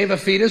can to save a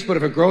fetus, but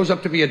if it grows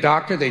up to be a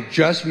doctor, they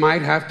just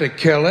might have to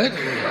kill it?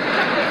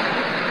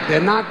 They're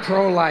not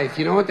pro-life.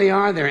 You know what they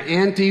are? They're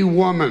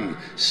anti-woman.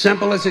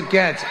 Simple as it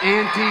gets.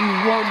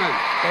 Anti-woman.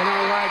 They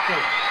don't like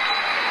them.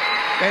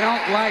 They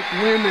don't like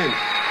women.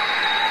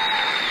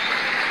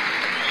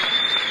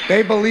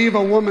 They believe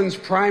a woman's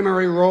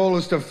primary role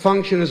is to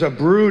function as a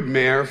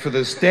broodmare for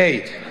the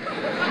state.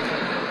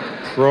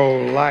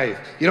 Pro-life.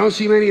 You don't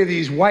see many of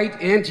these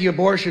white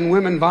anti-abortion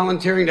women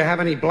volunteering to have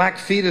any black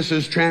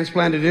fetuses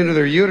transplanted into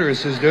their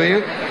uteruses, do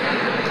you?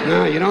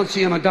 No, you don't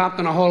see them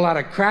adopting a whole lot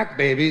of crack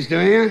babies, do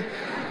you?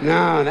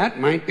 No, that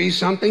might be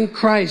something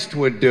Christ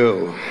would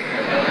do.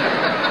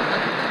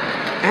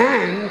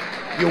 And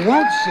you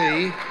won't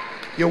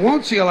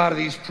see a lot of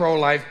these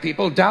pro-life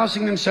people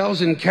dousing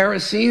themselves in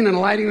kerosene and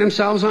lighting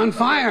themselves on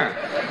fire.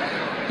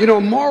 You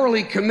know,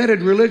 morally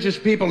committed religious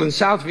people in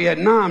South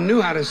Vietnam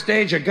knew how to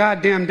stage a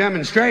goddamn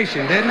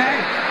demonstration, didn't they?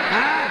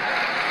 Huh?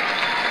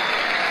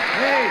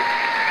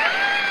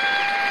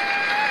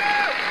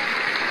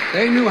 Hey.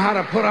 They knew how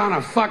to put on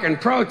a fucking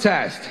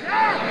protest.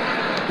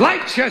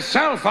 Light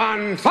yourself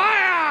on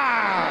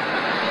fire!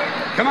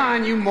 Come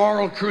on, you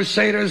moral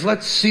crusaders,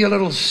 let's see a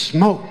little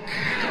smoke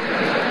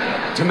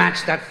to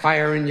match that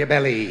fire in your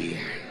belly.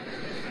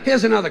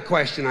 Here's another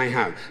question I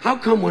have. How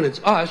come when it's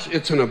us,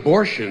 it's an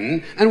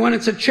abortion, and when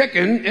it's a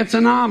chicken, it's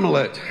an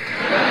omelet?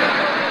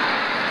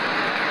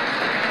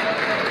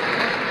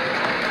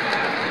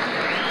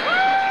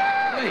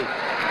 Wait.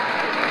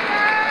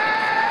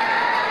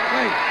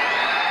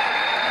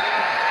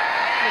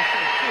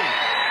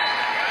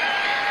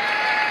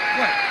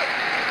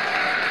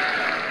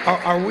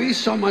 What? Are we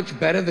so much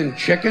better than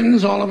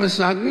chickens all of a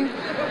sudden?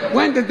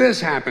 When did this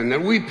happen,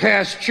 that we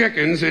passed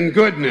chickens in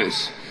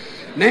goodness?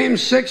 Name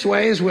 6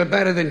 ways we're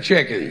better than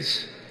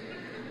chickens.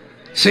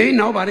 See,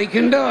 nobody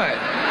can do it.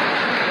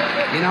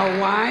 You know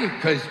why?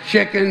 Because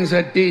chickens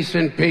are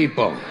decent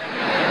people.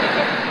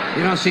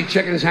 You don't see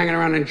chickens hanging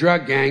around in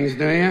drug gangs,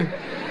 do you?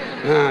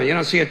 You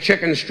don't see a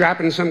chicken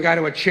strapping some guy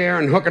to a chair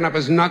and hooking up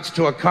his nuts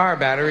to a car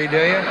battery, do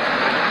you?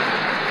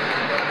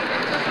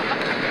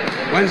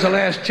 When's the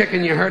last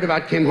chicken you heard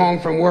about came home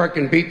from work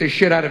and beat the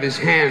shit out of his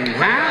hen,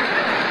 huh?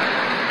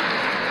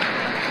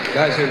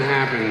 Doesn't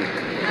happen.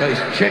 Because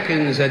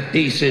chickens are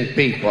decent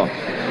people.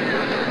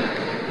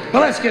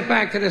 But let's get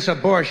back to this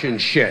abortion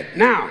shit.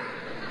 Now,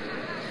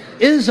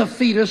 is a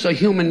fetus a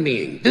human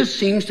being? This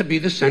seems to be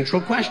the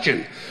central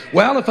question.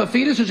 Well, if a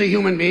fetus is a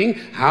human being,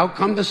 how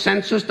come the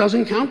census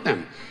doesn't count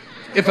them?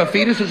 If a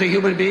fetus is a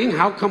human being,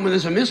 how come when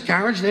there's a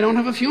miscarriage, they don't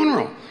have a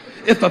funeral?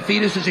 If a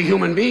fetus is a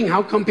human being,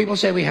 how come people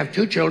say we have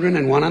 2 children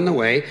and 1 on the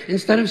way,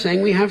 instead of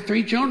saying we have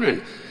 3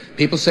 children?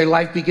 People say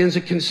life begins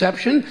at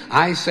conception.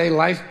 I say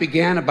life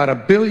began about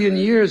 1 billion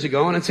years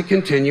ago, and it's a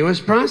continuous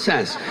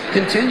process.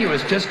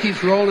 Continuous, just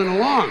keeps rolling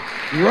along.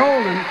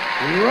 Rolling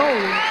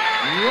along.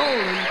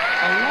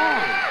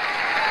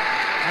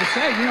 I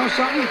say, you know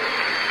something?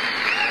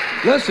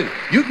 Listen,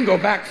 you can go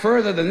back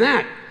further than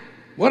that.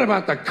 What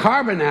about the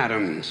carbon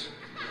atoms?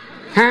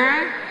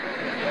 Huh?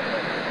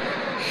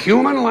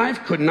 Human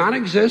life could not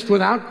exist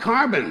without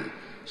carbon.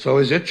 So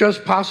is it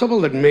just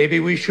possible that maybe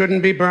we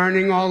shouldn't be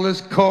burning all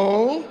this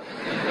coal?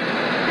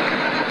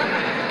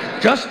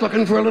 Just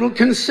looking for a little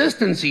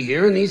consistency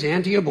here in these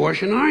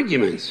anti-abortion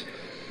arguments.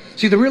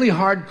 See, the really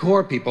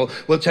hardcore people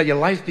will tell you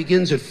life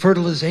begins at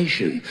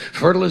fertilization.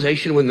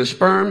 Fertilization when the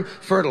sperm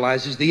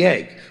fertilizes the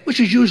egg,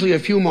 which is usually a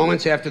few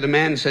moments after the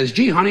man says,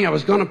 gee, honey, I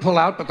was going to pull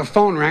out, but the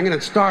phone rang and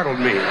it startled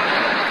me.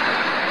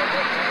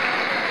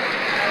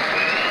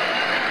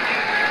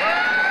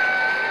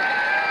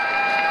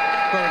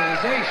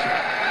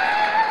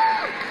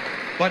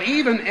 But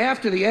even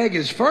after the egg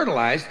is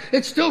fertilized,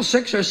 it's still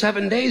 6 or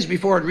 7 days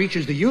before it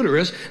reaches the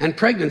uterus and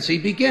pregnancy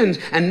begins.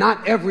 And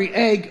not every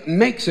egg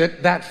makes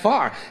it that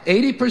far.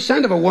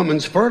 80% of a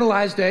woman's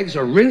fertilized eggs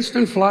are rinsed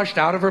and flushed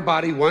out of her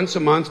body once a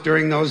month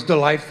during those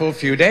delightful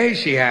few days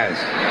she has.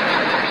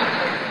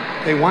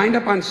 They wind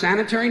up on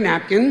sanitary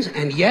napkins,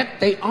 and yet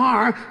they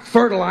are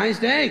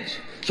fertilized eggs.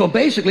 So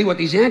basically what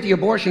these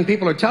anti-abortion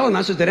people are telling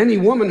us is that any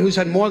woman who's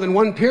had more than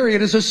 1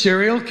 period is a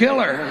serial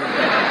killer.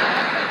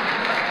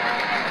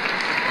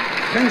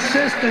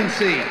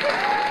 Consistency.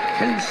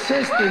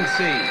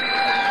 consistency.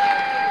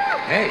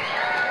 Hey,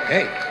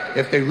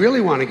 if they really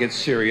want to get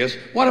serious,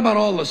 what about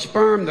all the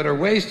sperm that are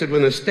wasted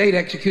when the state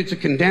executes a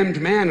condemned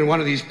man and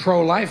one of these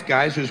pro-life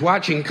guys who's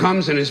watching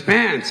comes in his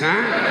pants,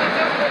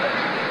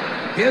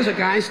 huh? Here's a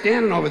guy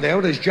standing over there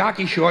with his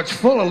jockey shorts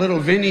full of little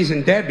Vinnies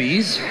and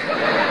Debbies,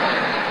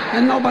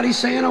 and nobody's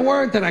saying a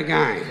word to the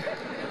guy.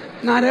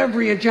 Not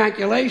every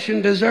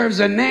ejaculation deserves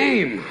a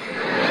name.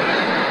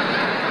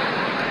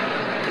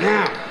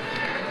 Now,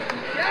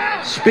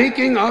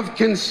 speaking of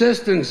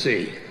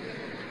consistency,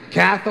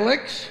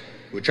 Catholics,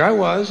 which I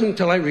was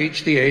until I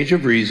reached the age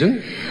of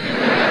reason,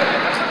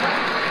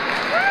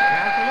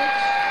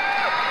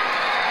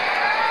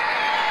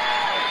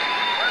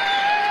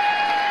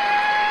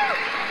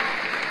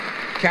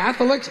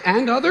 Catholics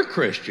and other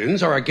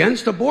Christians are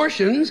against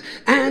abortions,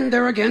 and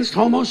they're against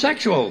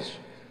homosexuals.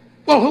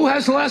 Well, who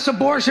has less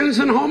abortions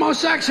than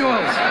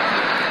homosexuals?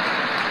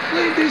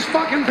 Leave these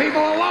fucking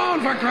people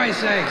alone, for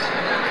Christ's sakes.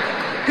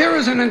 Here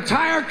is an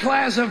entire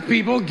class of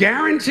people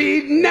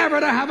guaranteed never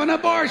to have an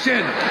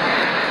abortion.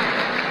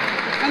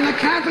 And the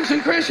Catholics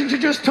and Christians are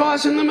just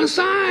tossing them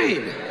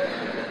aside.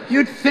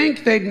 You'd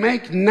think they'd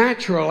make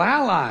natural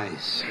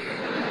allies.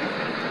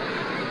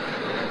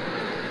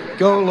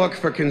 Go look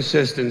for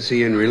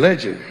consistency in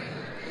religion.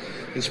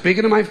 And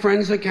speaking of my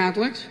friends, the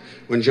Catholics,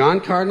 when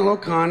John Cardinal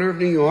O'Connor of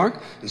New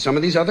York and some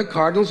of these other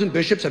cardinals and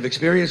bishops have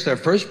experienced their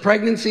first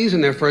pregnancies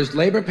and their first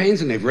labor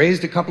pains and they've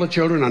raised a couple of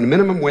children on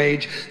minimum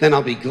wage, then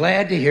I'll be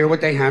glad to hear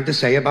what they have to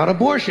say about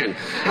abortion.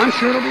 I'm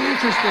sure it'll be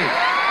interesting.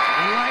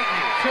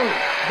 Enlightening, too.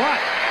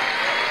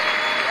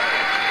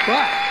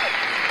 But,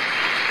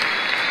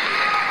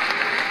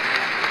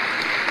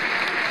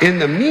 in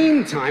the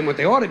meantime, what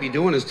they ought to be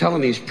doing is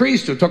telling these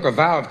priests who took a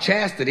vow of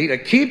chastity to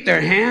keep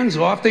their hands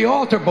off the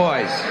altar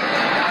boys. Keep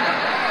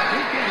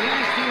your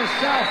hands to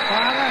yourself,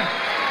 Father.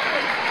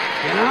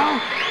 You know?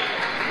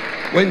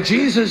 When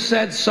Jesus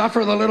said,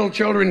 "Suffer the little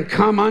children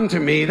come unto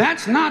me,"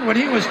 that's not what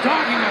he was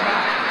talking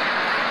about.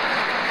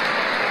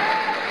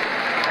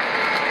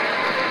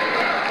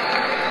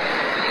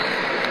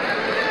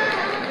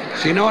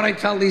 So you know what I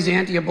tell these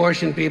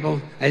anti-abortion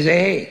people? I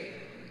say,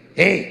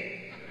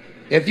 hey,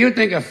 if you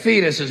think a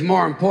fetus is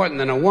more important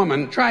than a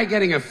woman, try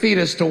getting a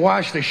fetus to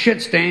wash the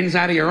shit stains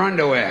out of your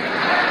underwear.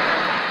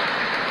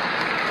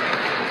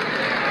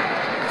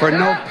 For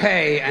no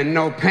pay and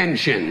no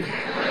pension.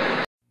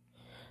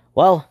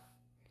 Well,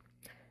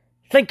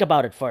 think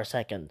about it for a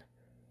second.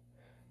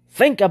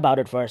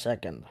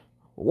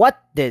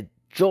 What did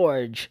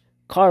George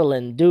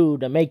Carlin do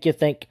to make you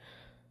think,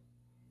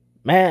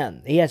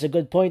 man, he has a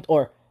good point,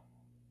 or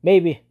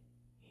maybe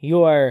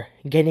you are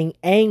getting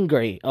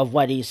angry of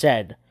what he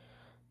said?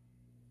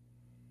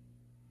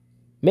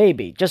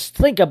 Maybe. Just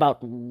think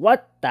about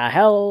what the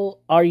hell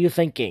are you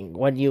thinking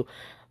when you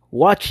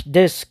watch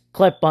this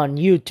clip on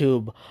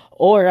YouTube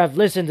or have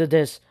listened to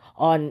this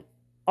on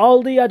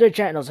all the other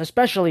channels,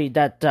 especially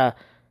that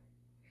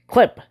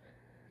clip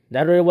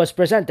that it was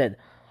presented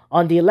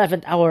on the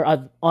 11th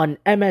hour on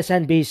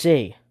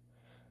MSNBC.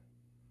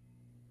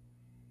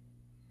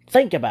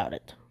 Think about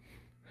it.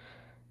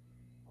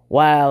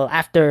 While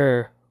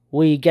after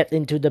we get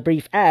into the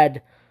brief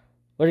ad,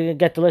 we're going to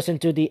get to listen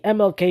to the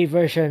MLK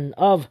version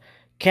of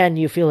Can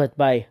You Feel It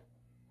by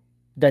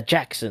the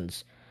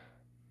Jacksons.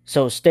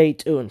 So stay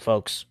tuned,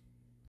 folks.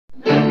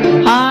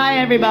 Hi,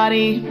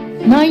 everybody.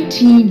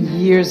 19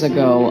 years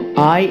ago,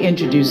 I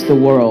introduced the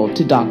world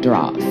to Dr.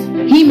 Oz.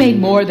 He made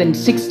more than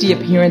 60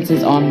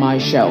 appearances on my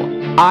show.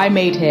 I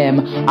made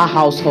him a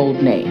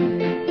household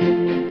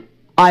name.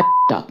 I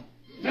up.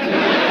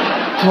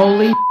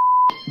 Holy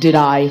did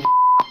I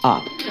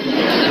up.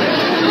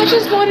 I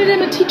just wanted him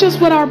to teach us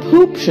what our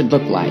poop should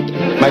look like.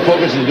 My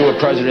focus is to do what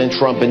President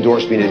Trump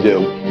endorsed me to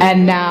do.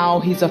 And now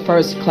he's a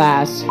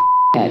first-class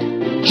head.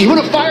 You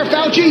want to fire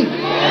Fauci?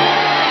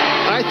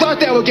 I thought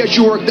that would get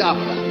you worked up.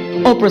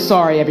 Oprah,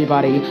 sorry,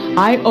 everybody.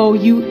 I owe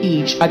you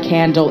each a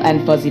candle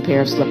and fuzzy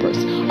pair of slippers.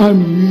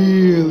 I'm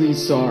really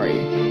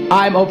sorry.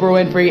 I'm Oprah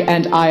Winfrey,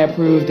 and I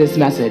approve this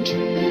message.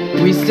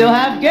 We still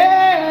have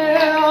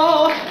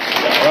Gail!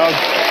 Well,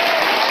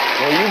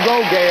 you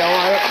go, Gail.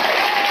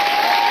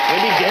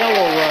 Maybe Gail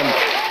will run.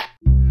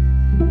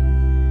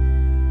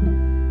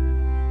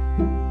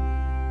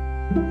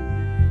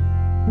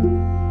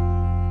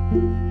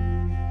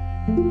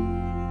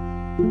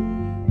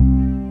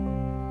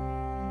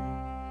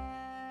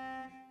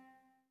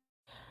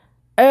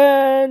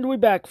 And we're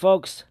back,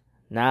 folks.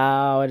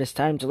 Now it is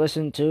time to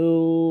listen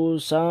to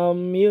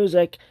some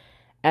music,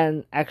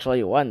 and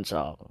actually one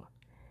song.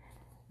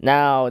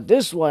 Now,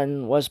 this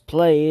one was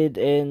played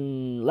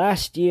in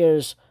last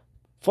year's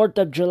 4th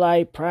of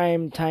July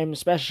primetime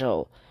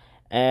special,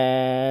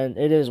 and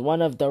it is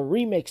one of the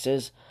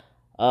remixes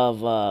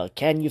of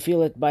Can You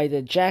Feel It by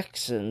the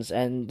Jacksons,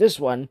 and this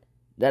one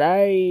that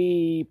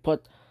I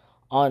put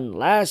on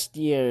last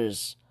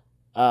year's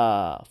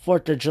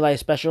 4th of July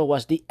special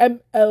was the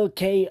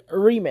MLK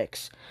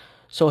remix.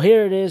 So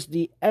here it is,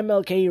 the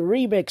MLK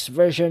remix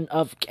version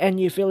of Can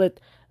You Feel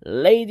It,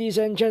 ladies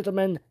and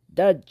gentlemen,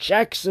 the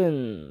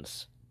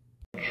Jacksons.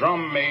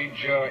 Drum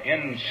major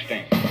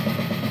instinct.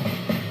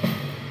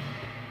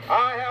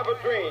 I have a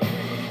dream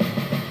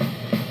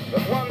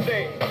that one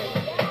day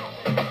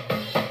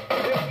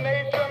this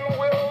nation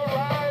will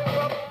rise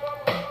up,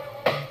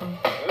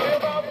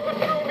 live out the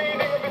true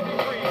meaning of its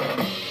creed.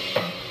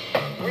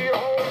 We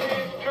hold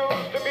these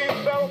truths to be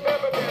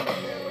self-evident,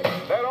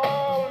 that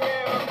all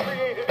men are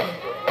created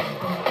equal.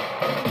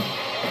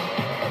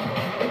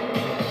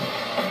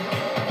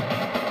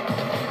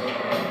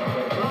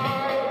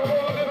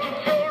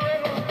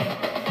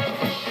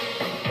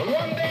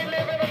 One day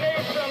live in a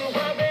nation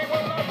where they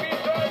will not be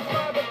judged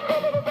by the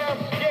color of their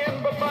skin,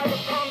 but by the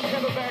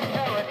content of their character.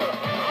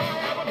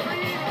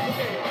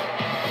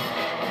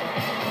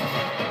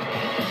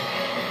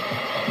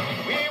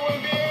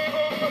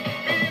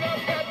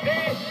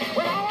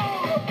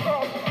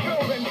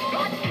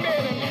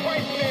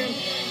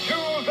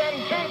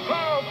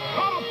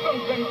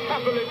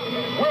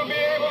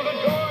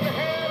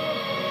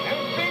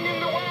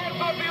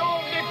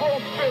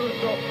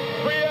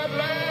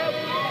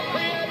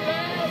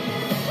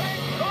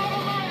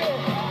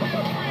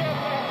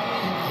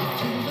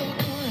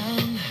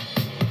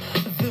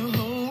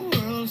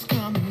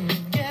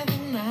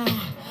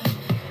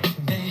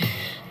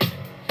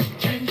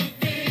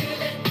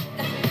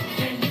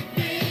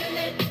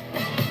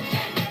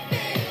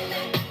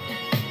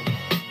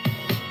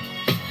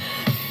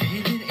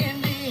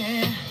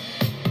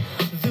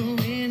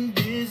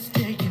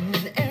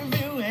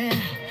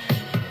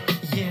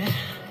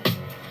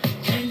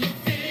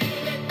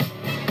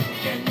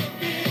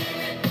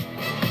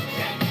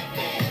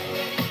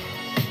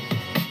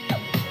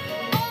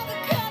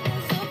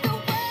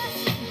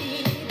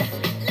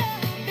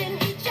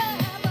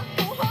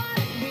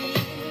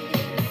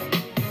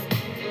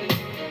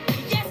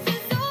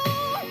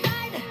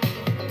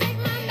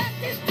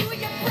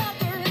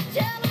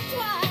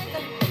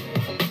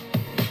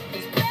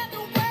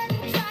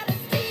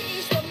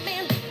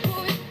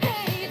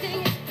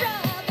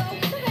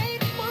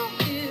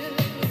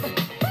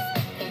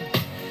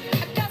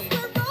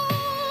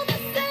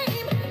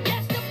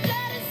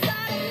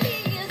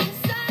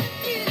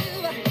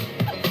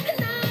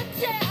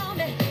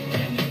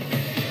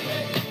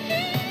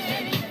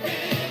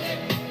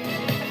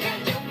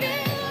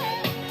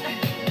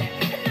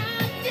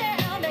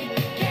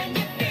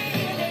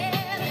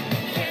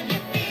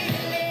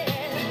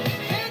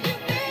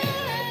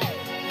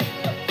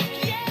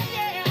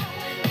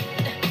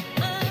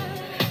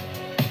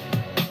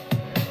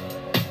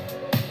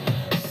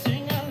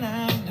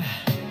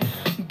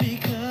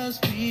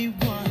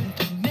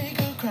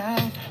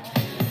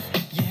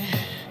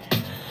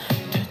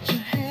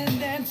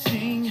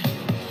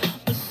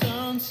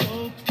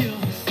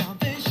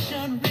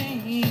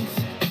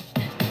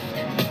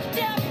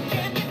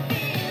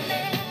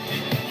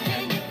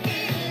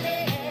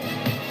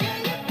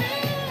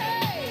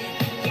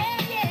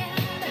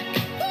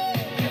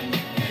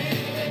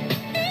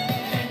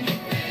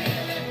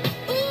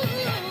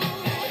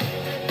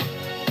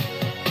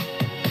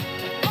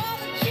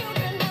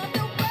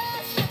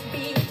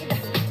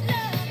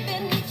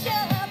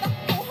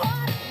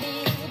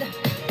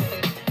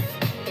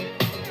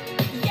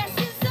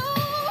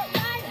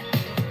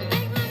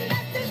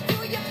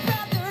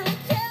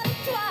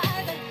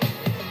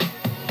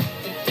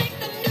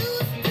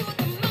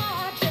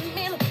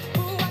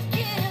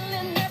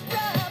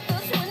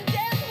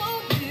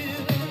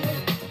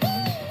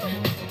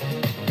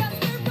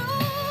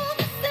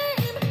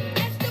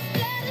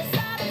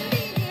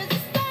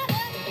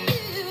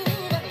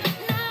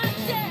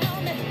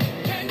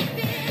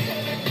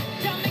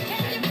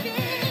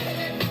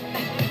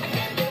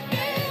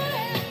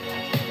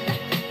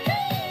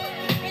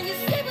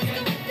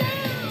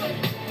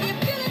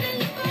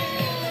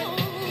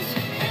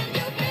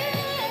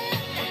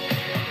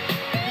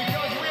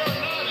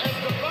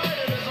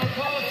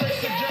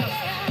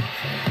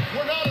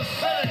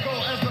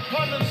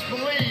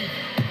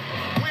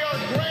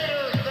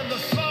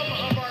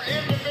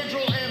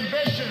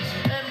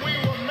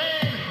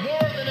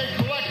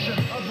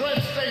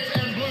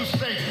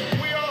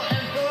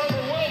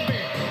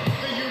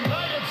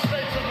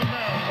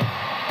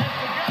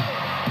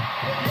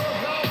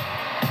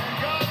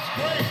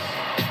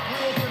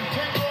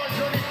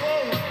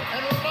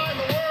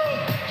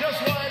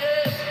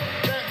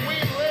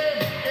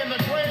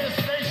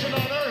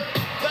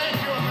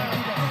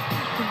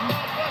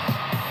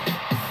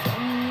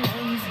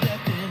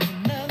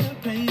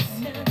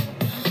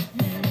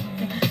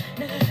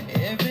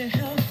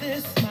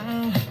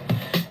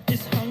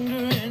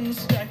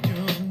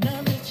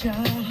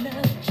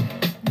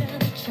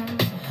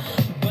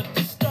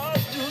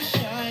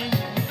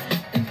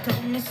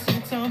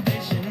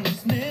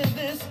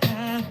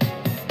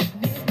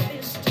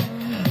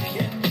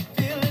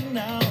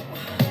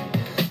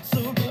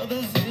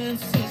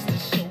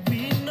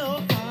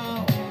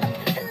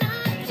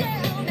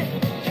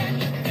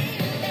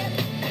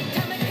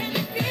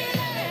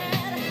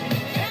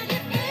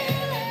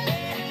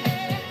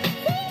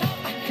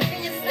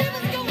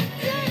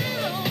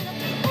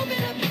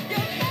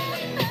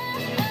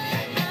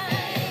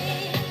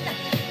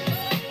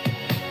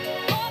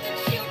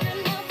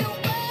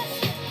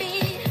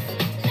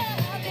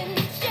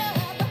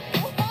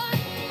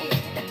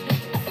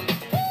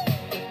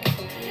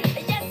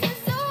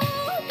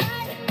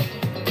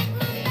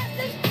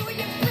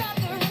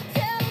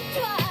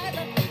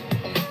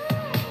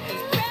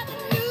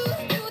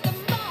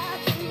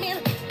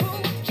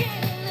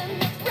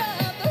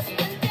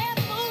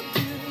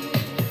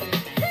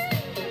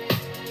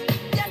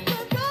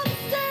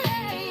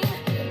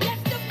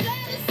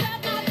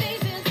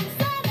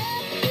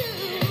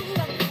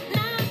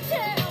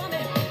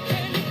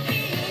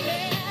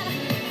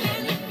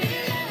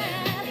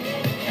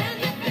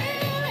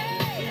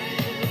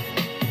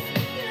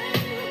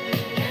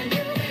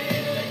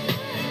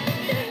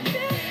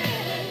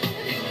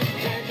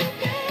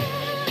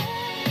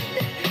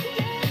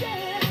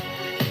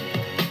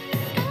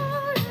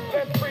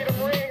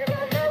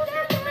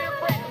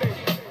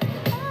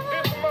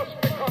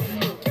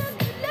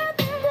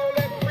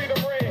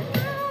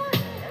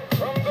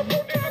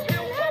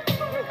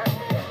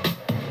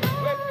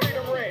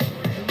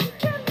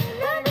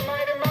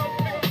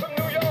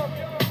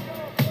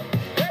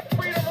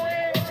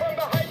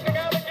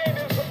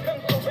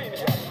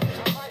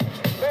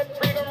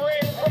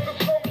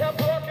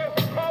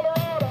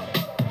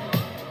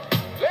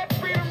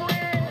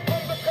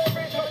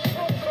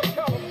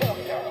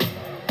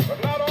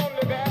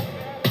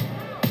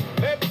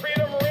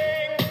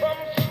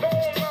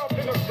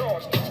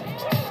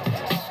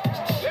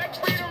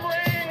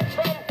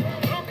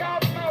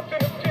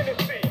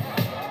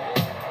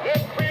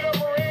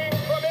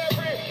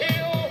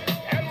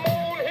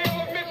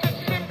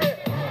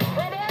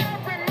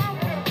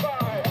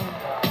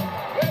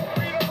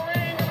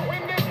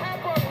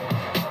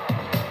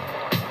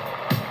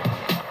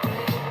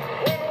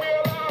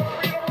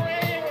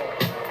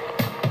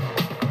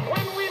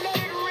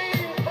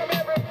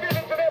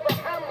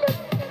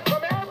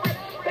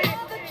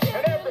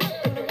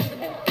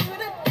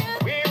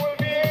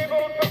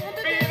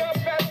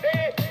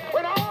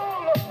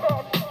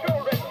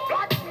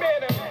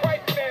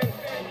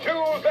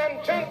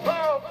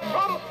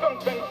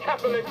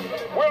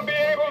 Minneapolis will be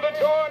able to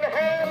join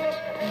hands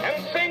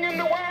and sing in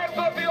the words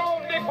of the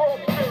old Negro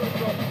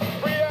spiritual.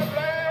 Free at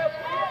last,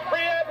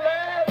 free at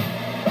last.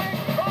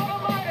 Thank God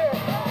Almighty,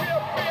 we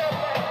are free at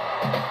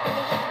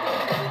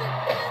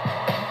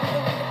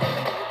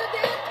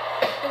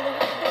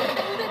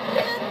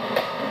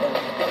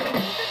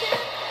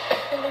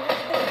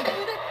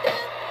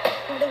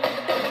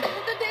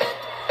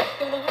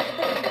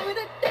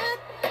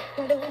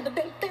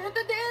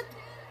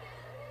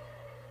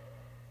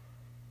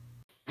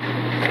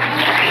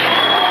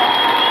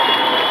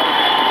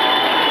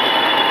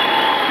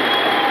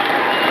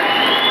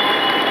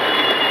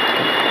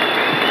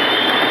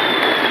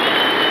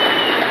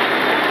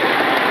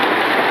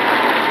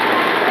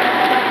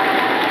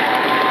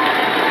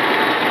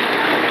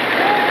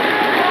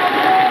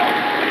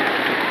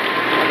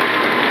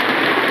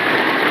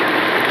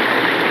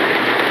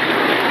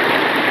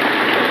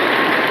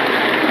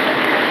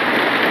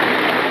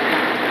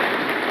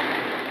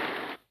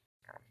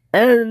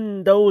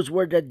And those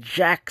were the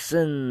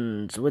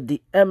Jacksons with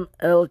the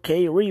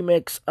MLK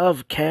remix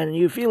of Can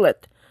You Feel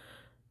It?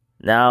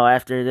 Now,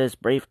 after this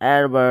brief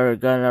ad, we're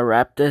gonna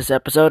wrap this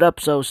episode up,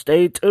 so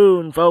stay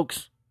tuned,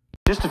 folks.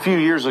 Just a few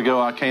years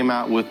ago, I came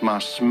out with my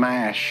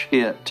smash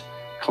hit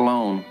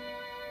cologne,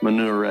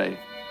 Manure.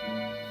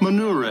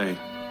 Manure,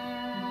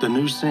 the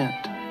new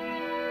scent,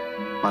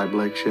 by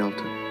Blake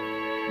Shelton.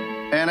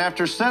 And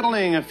after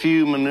settling a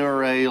few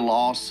Manure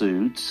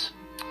lawsuits,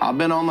 I've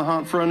been on the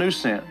hunt for a new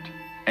scent.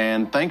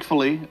 And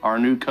thankfully, our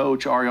new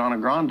coach, Ariana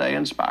Grande,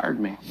 inspired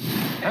me.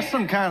 That's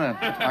some kind of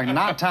like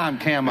nighttime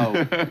camo.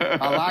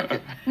 I like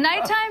it.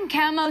 Nighttime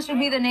camo should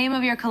be the name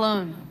of your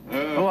cologne.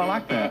 Oh, I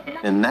like that.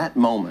 In that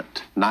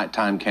moment,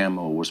 Nighttime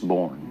Camo was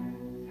born.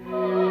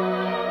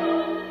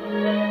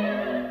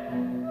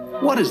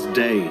 What is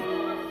day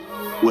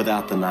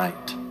without the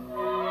night?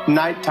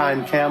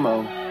 Nighttime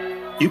Camo.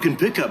 You can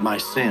pick up my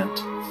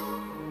scent,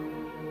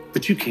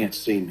 but you can't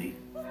see me.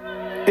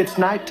 It's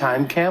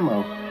Nighttime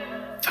Camo.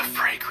 The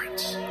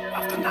fragrance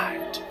of the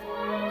night.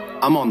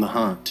 I'm on the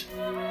hunt,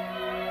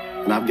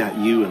 and I've got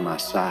you in my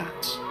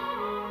sights.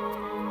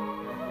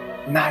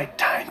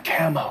 Nighttime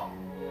Camo.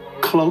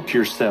 Cloak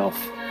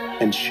yourself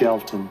in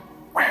Shelton.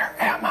 Where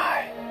am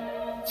I?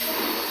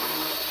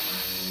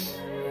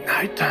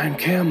 Nighttime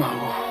Camo.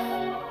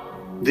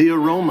 The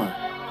aroma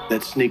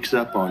that sneaks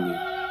up on you.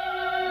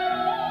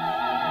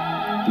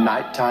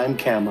 Nighttime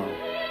Camo.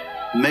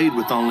 Made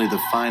with only the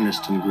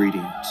finest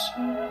ingredients.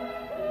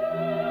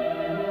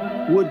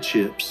 Wood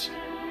chips,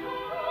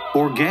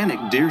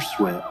 organic deer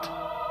sweat,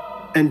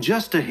 and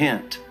just a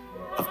hint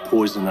of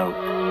poison oak.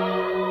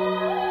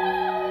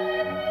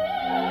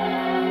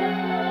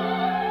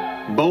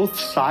 Both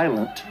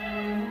silent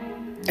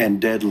and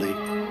deadly.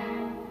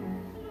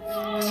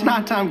 It's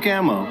Nighttime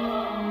Camo.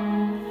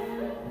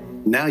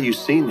 Now you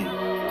see me.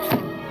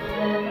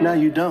 Now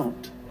you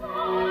don't.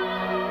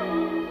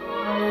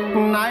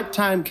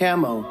 Nighttime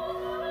Camo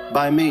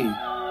by me,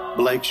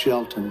 Blake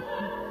Shelton.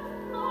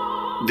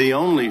 The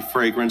only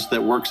fragrance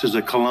that works as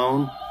a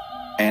cologne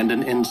and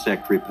an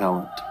insect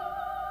repellent.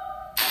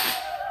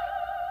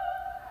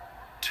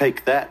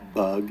 Take that,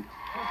 bug.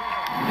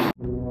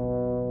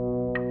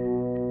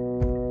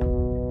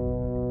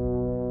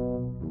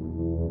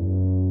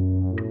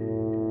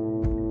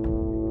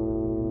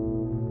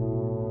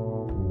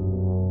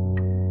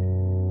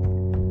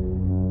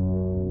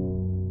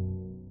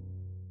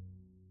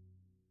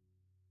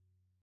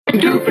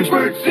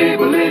 Doofenshmirtz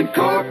Evil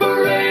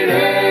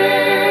Incorporated.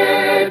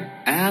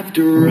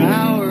 After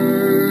hours.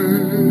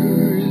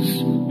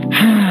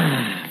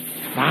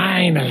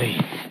 Finally,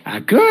 a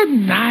good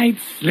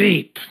night's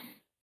sleep.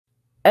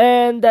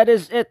 And that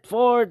is it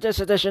for this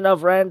edition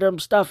of Random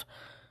Stuff.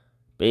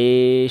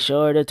 Be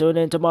sure to tune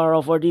in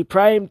tomorrow for the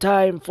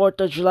primetime 4th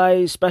of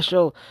July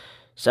special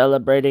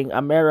celebrating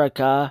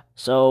America.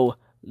 So,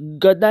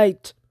 good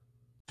night.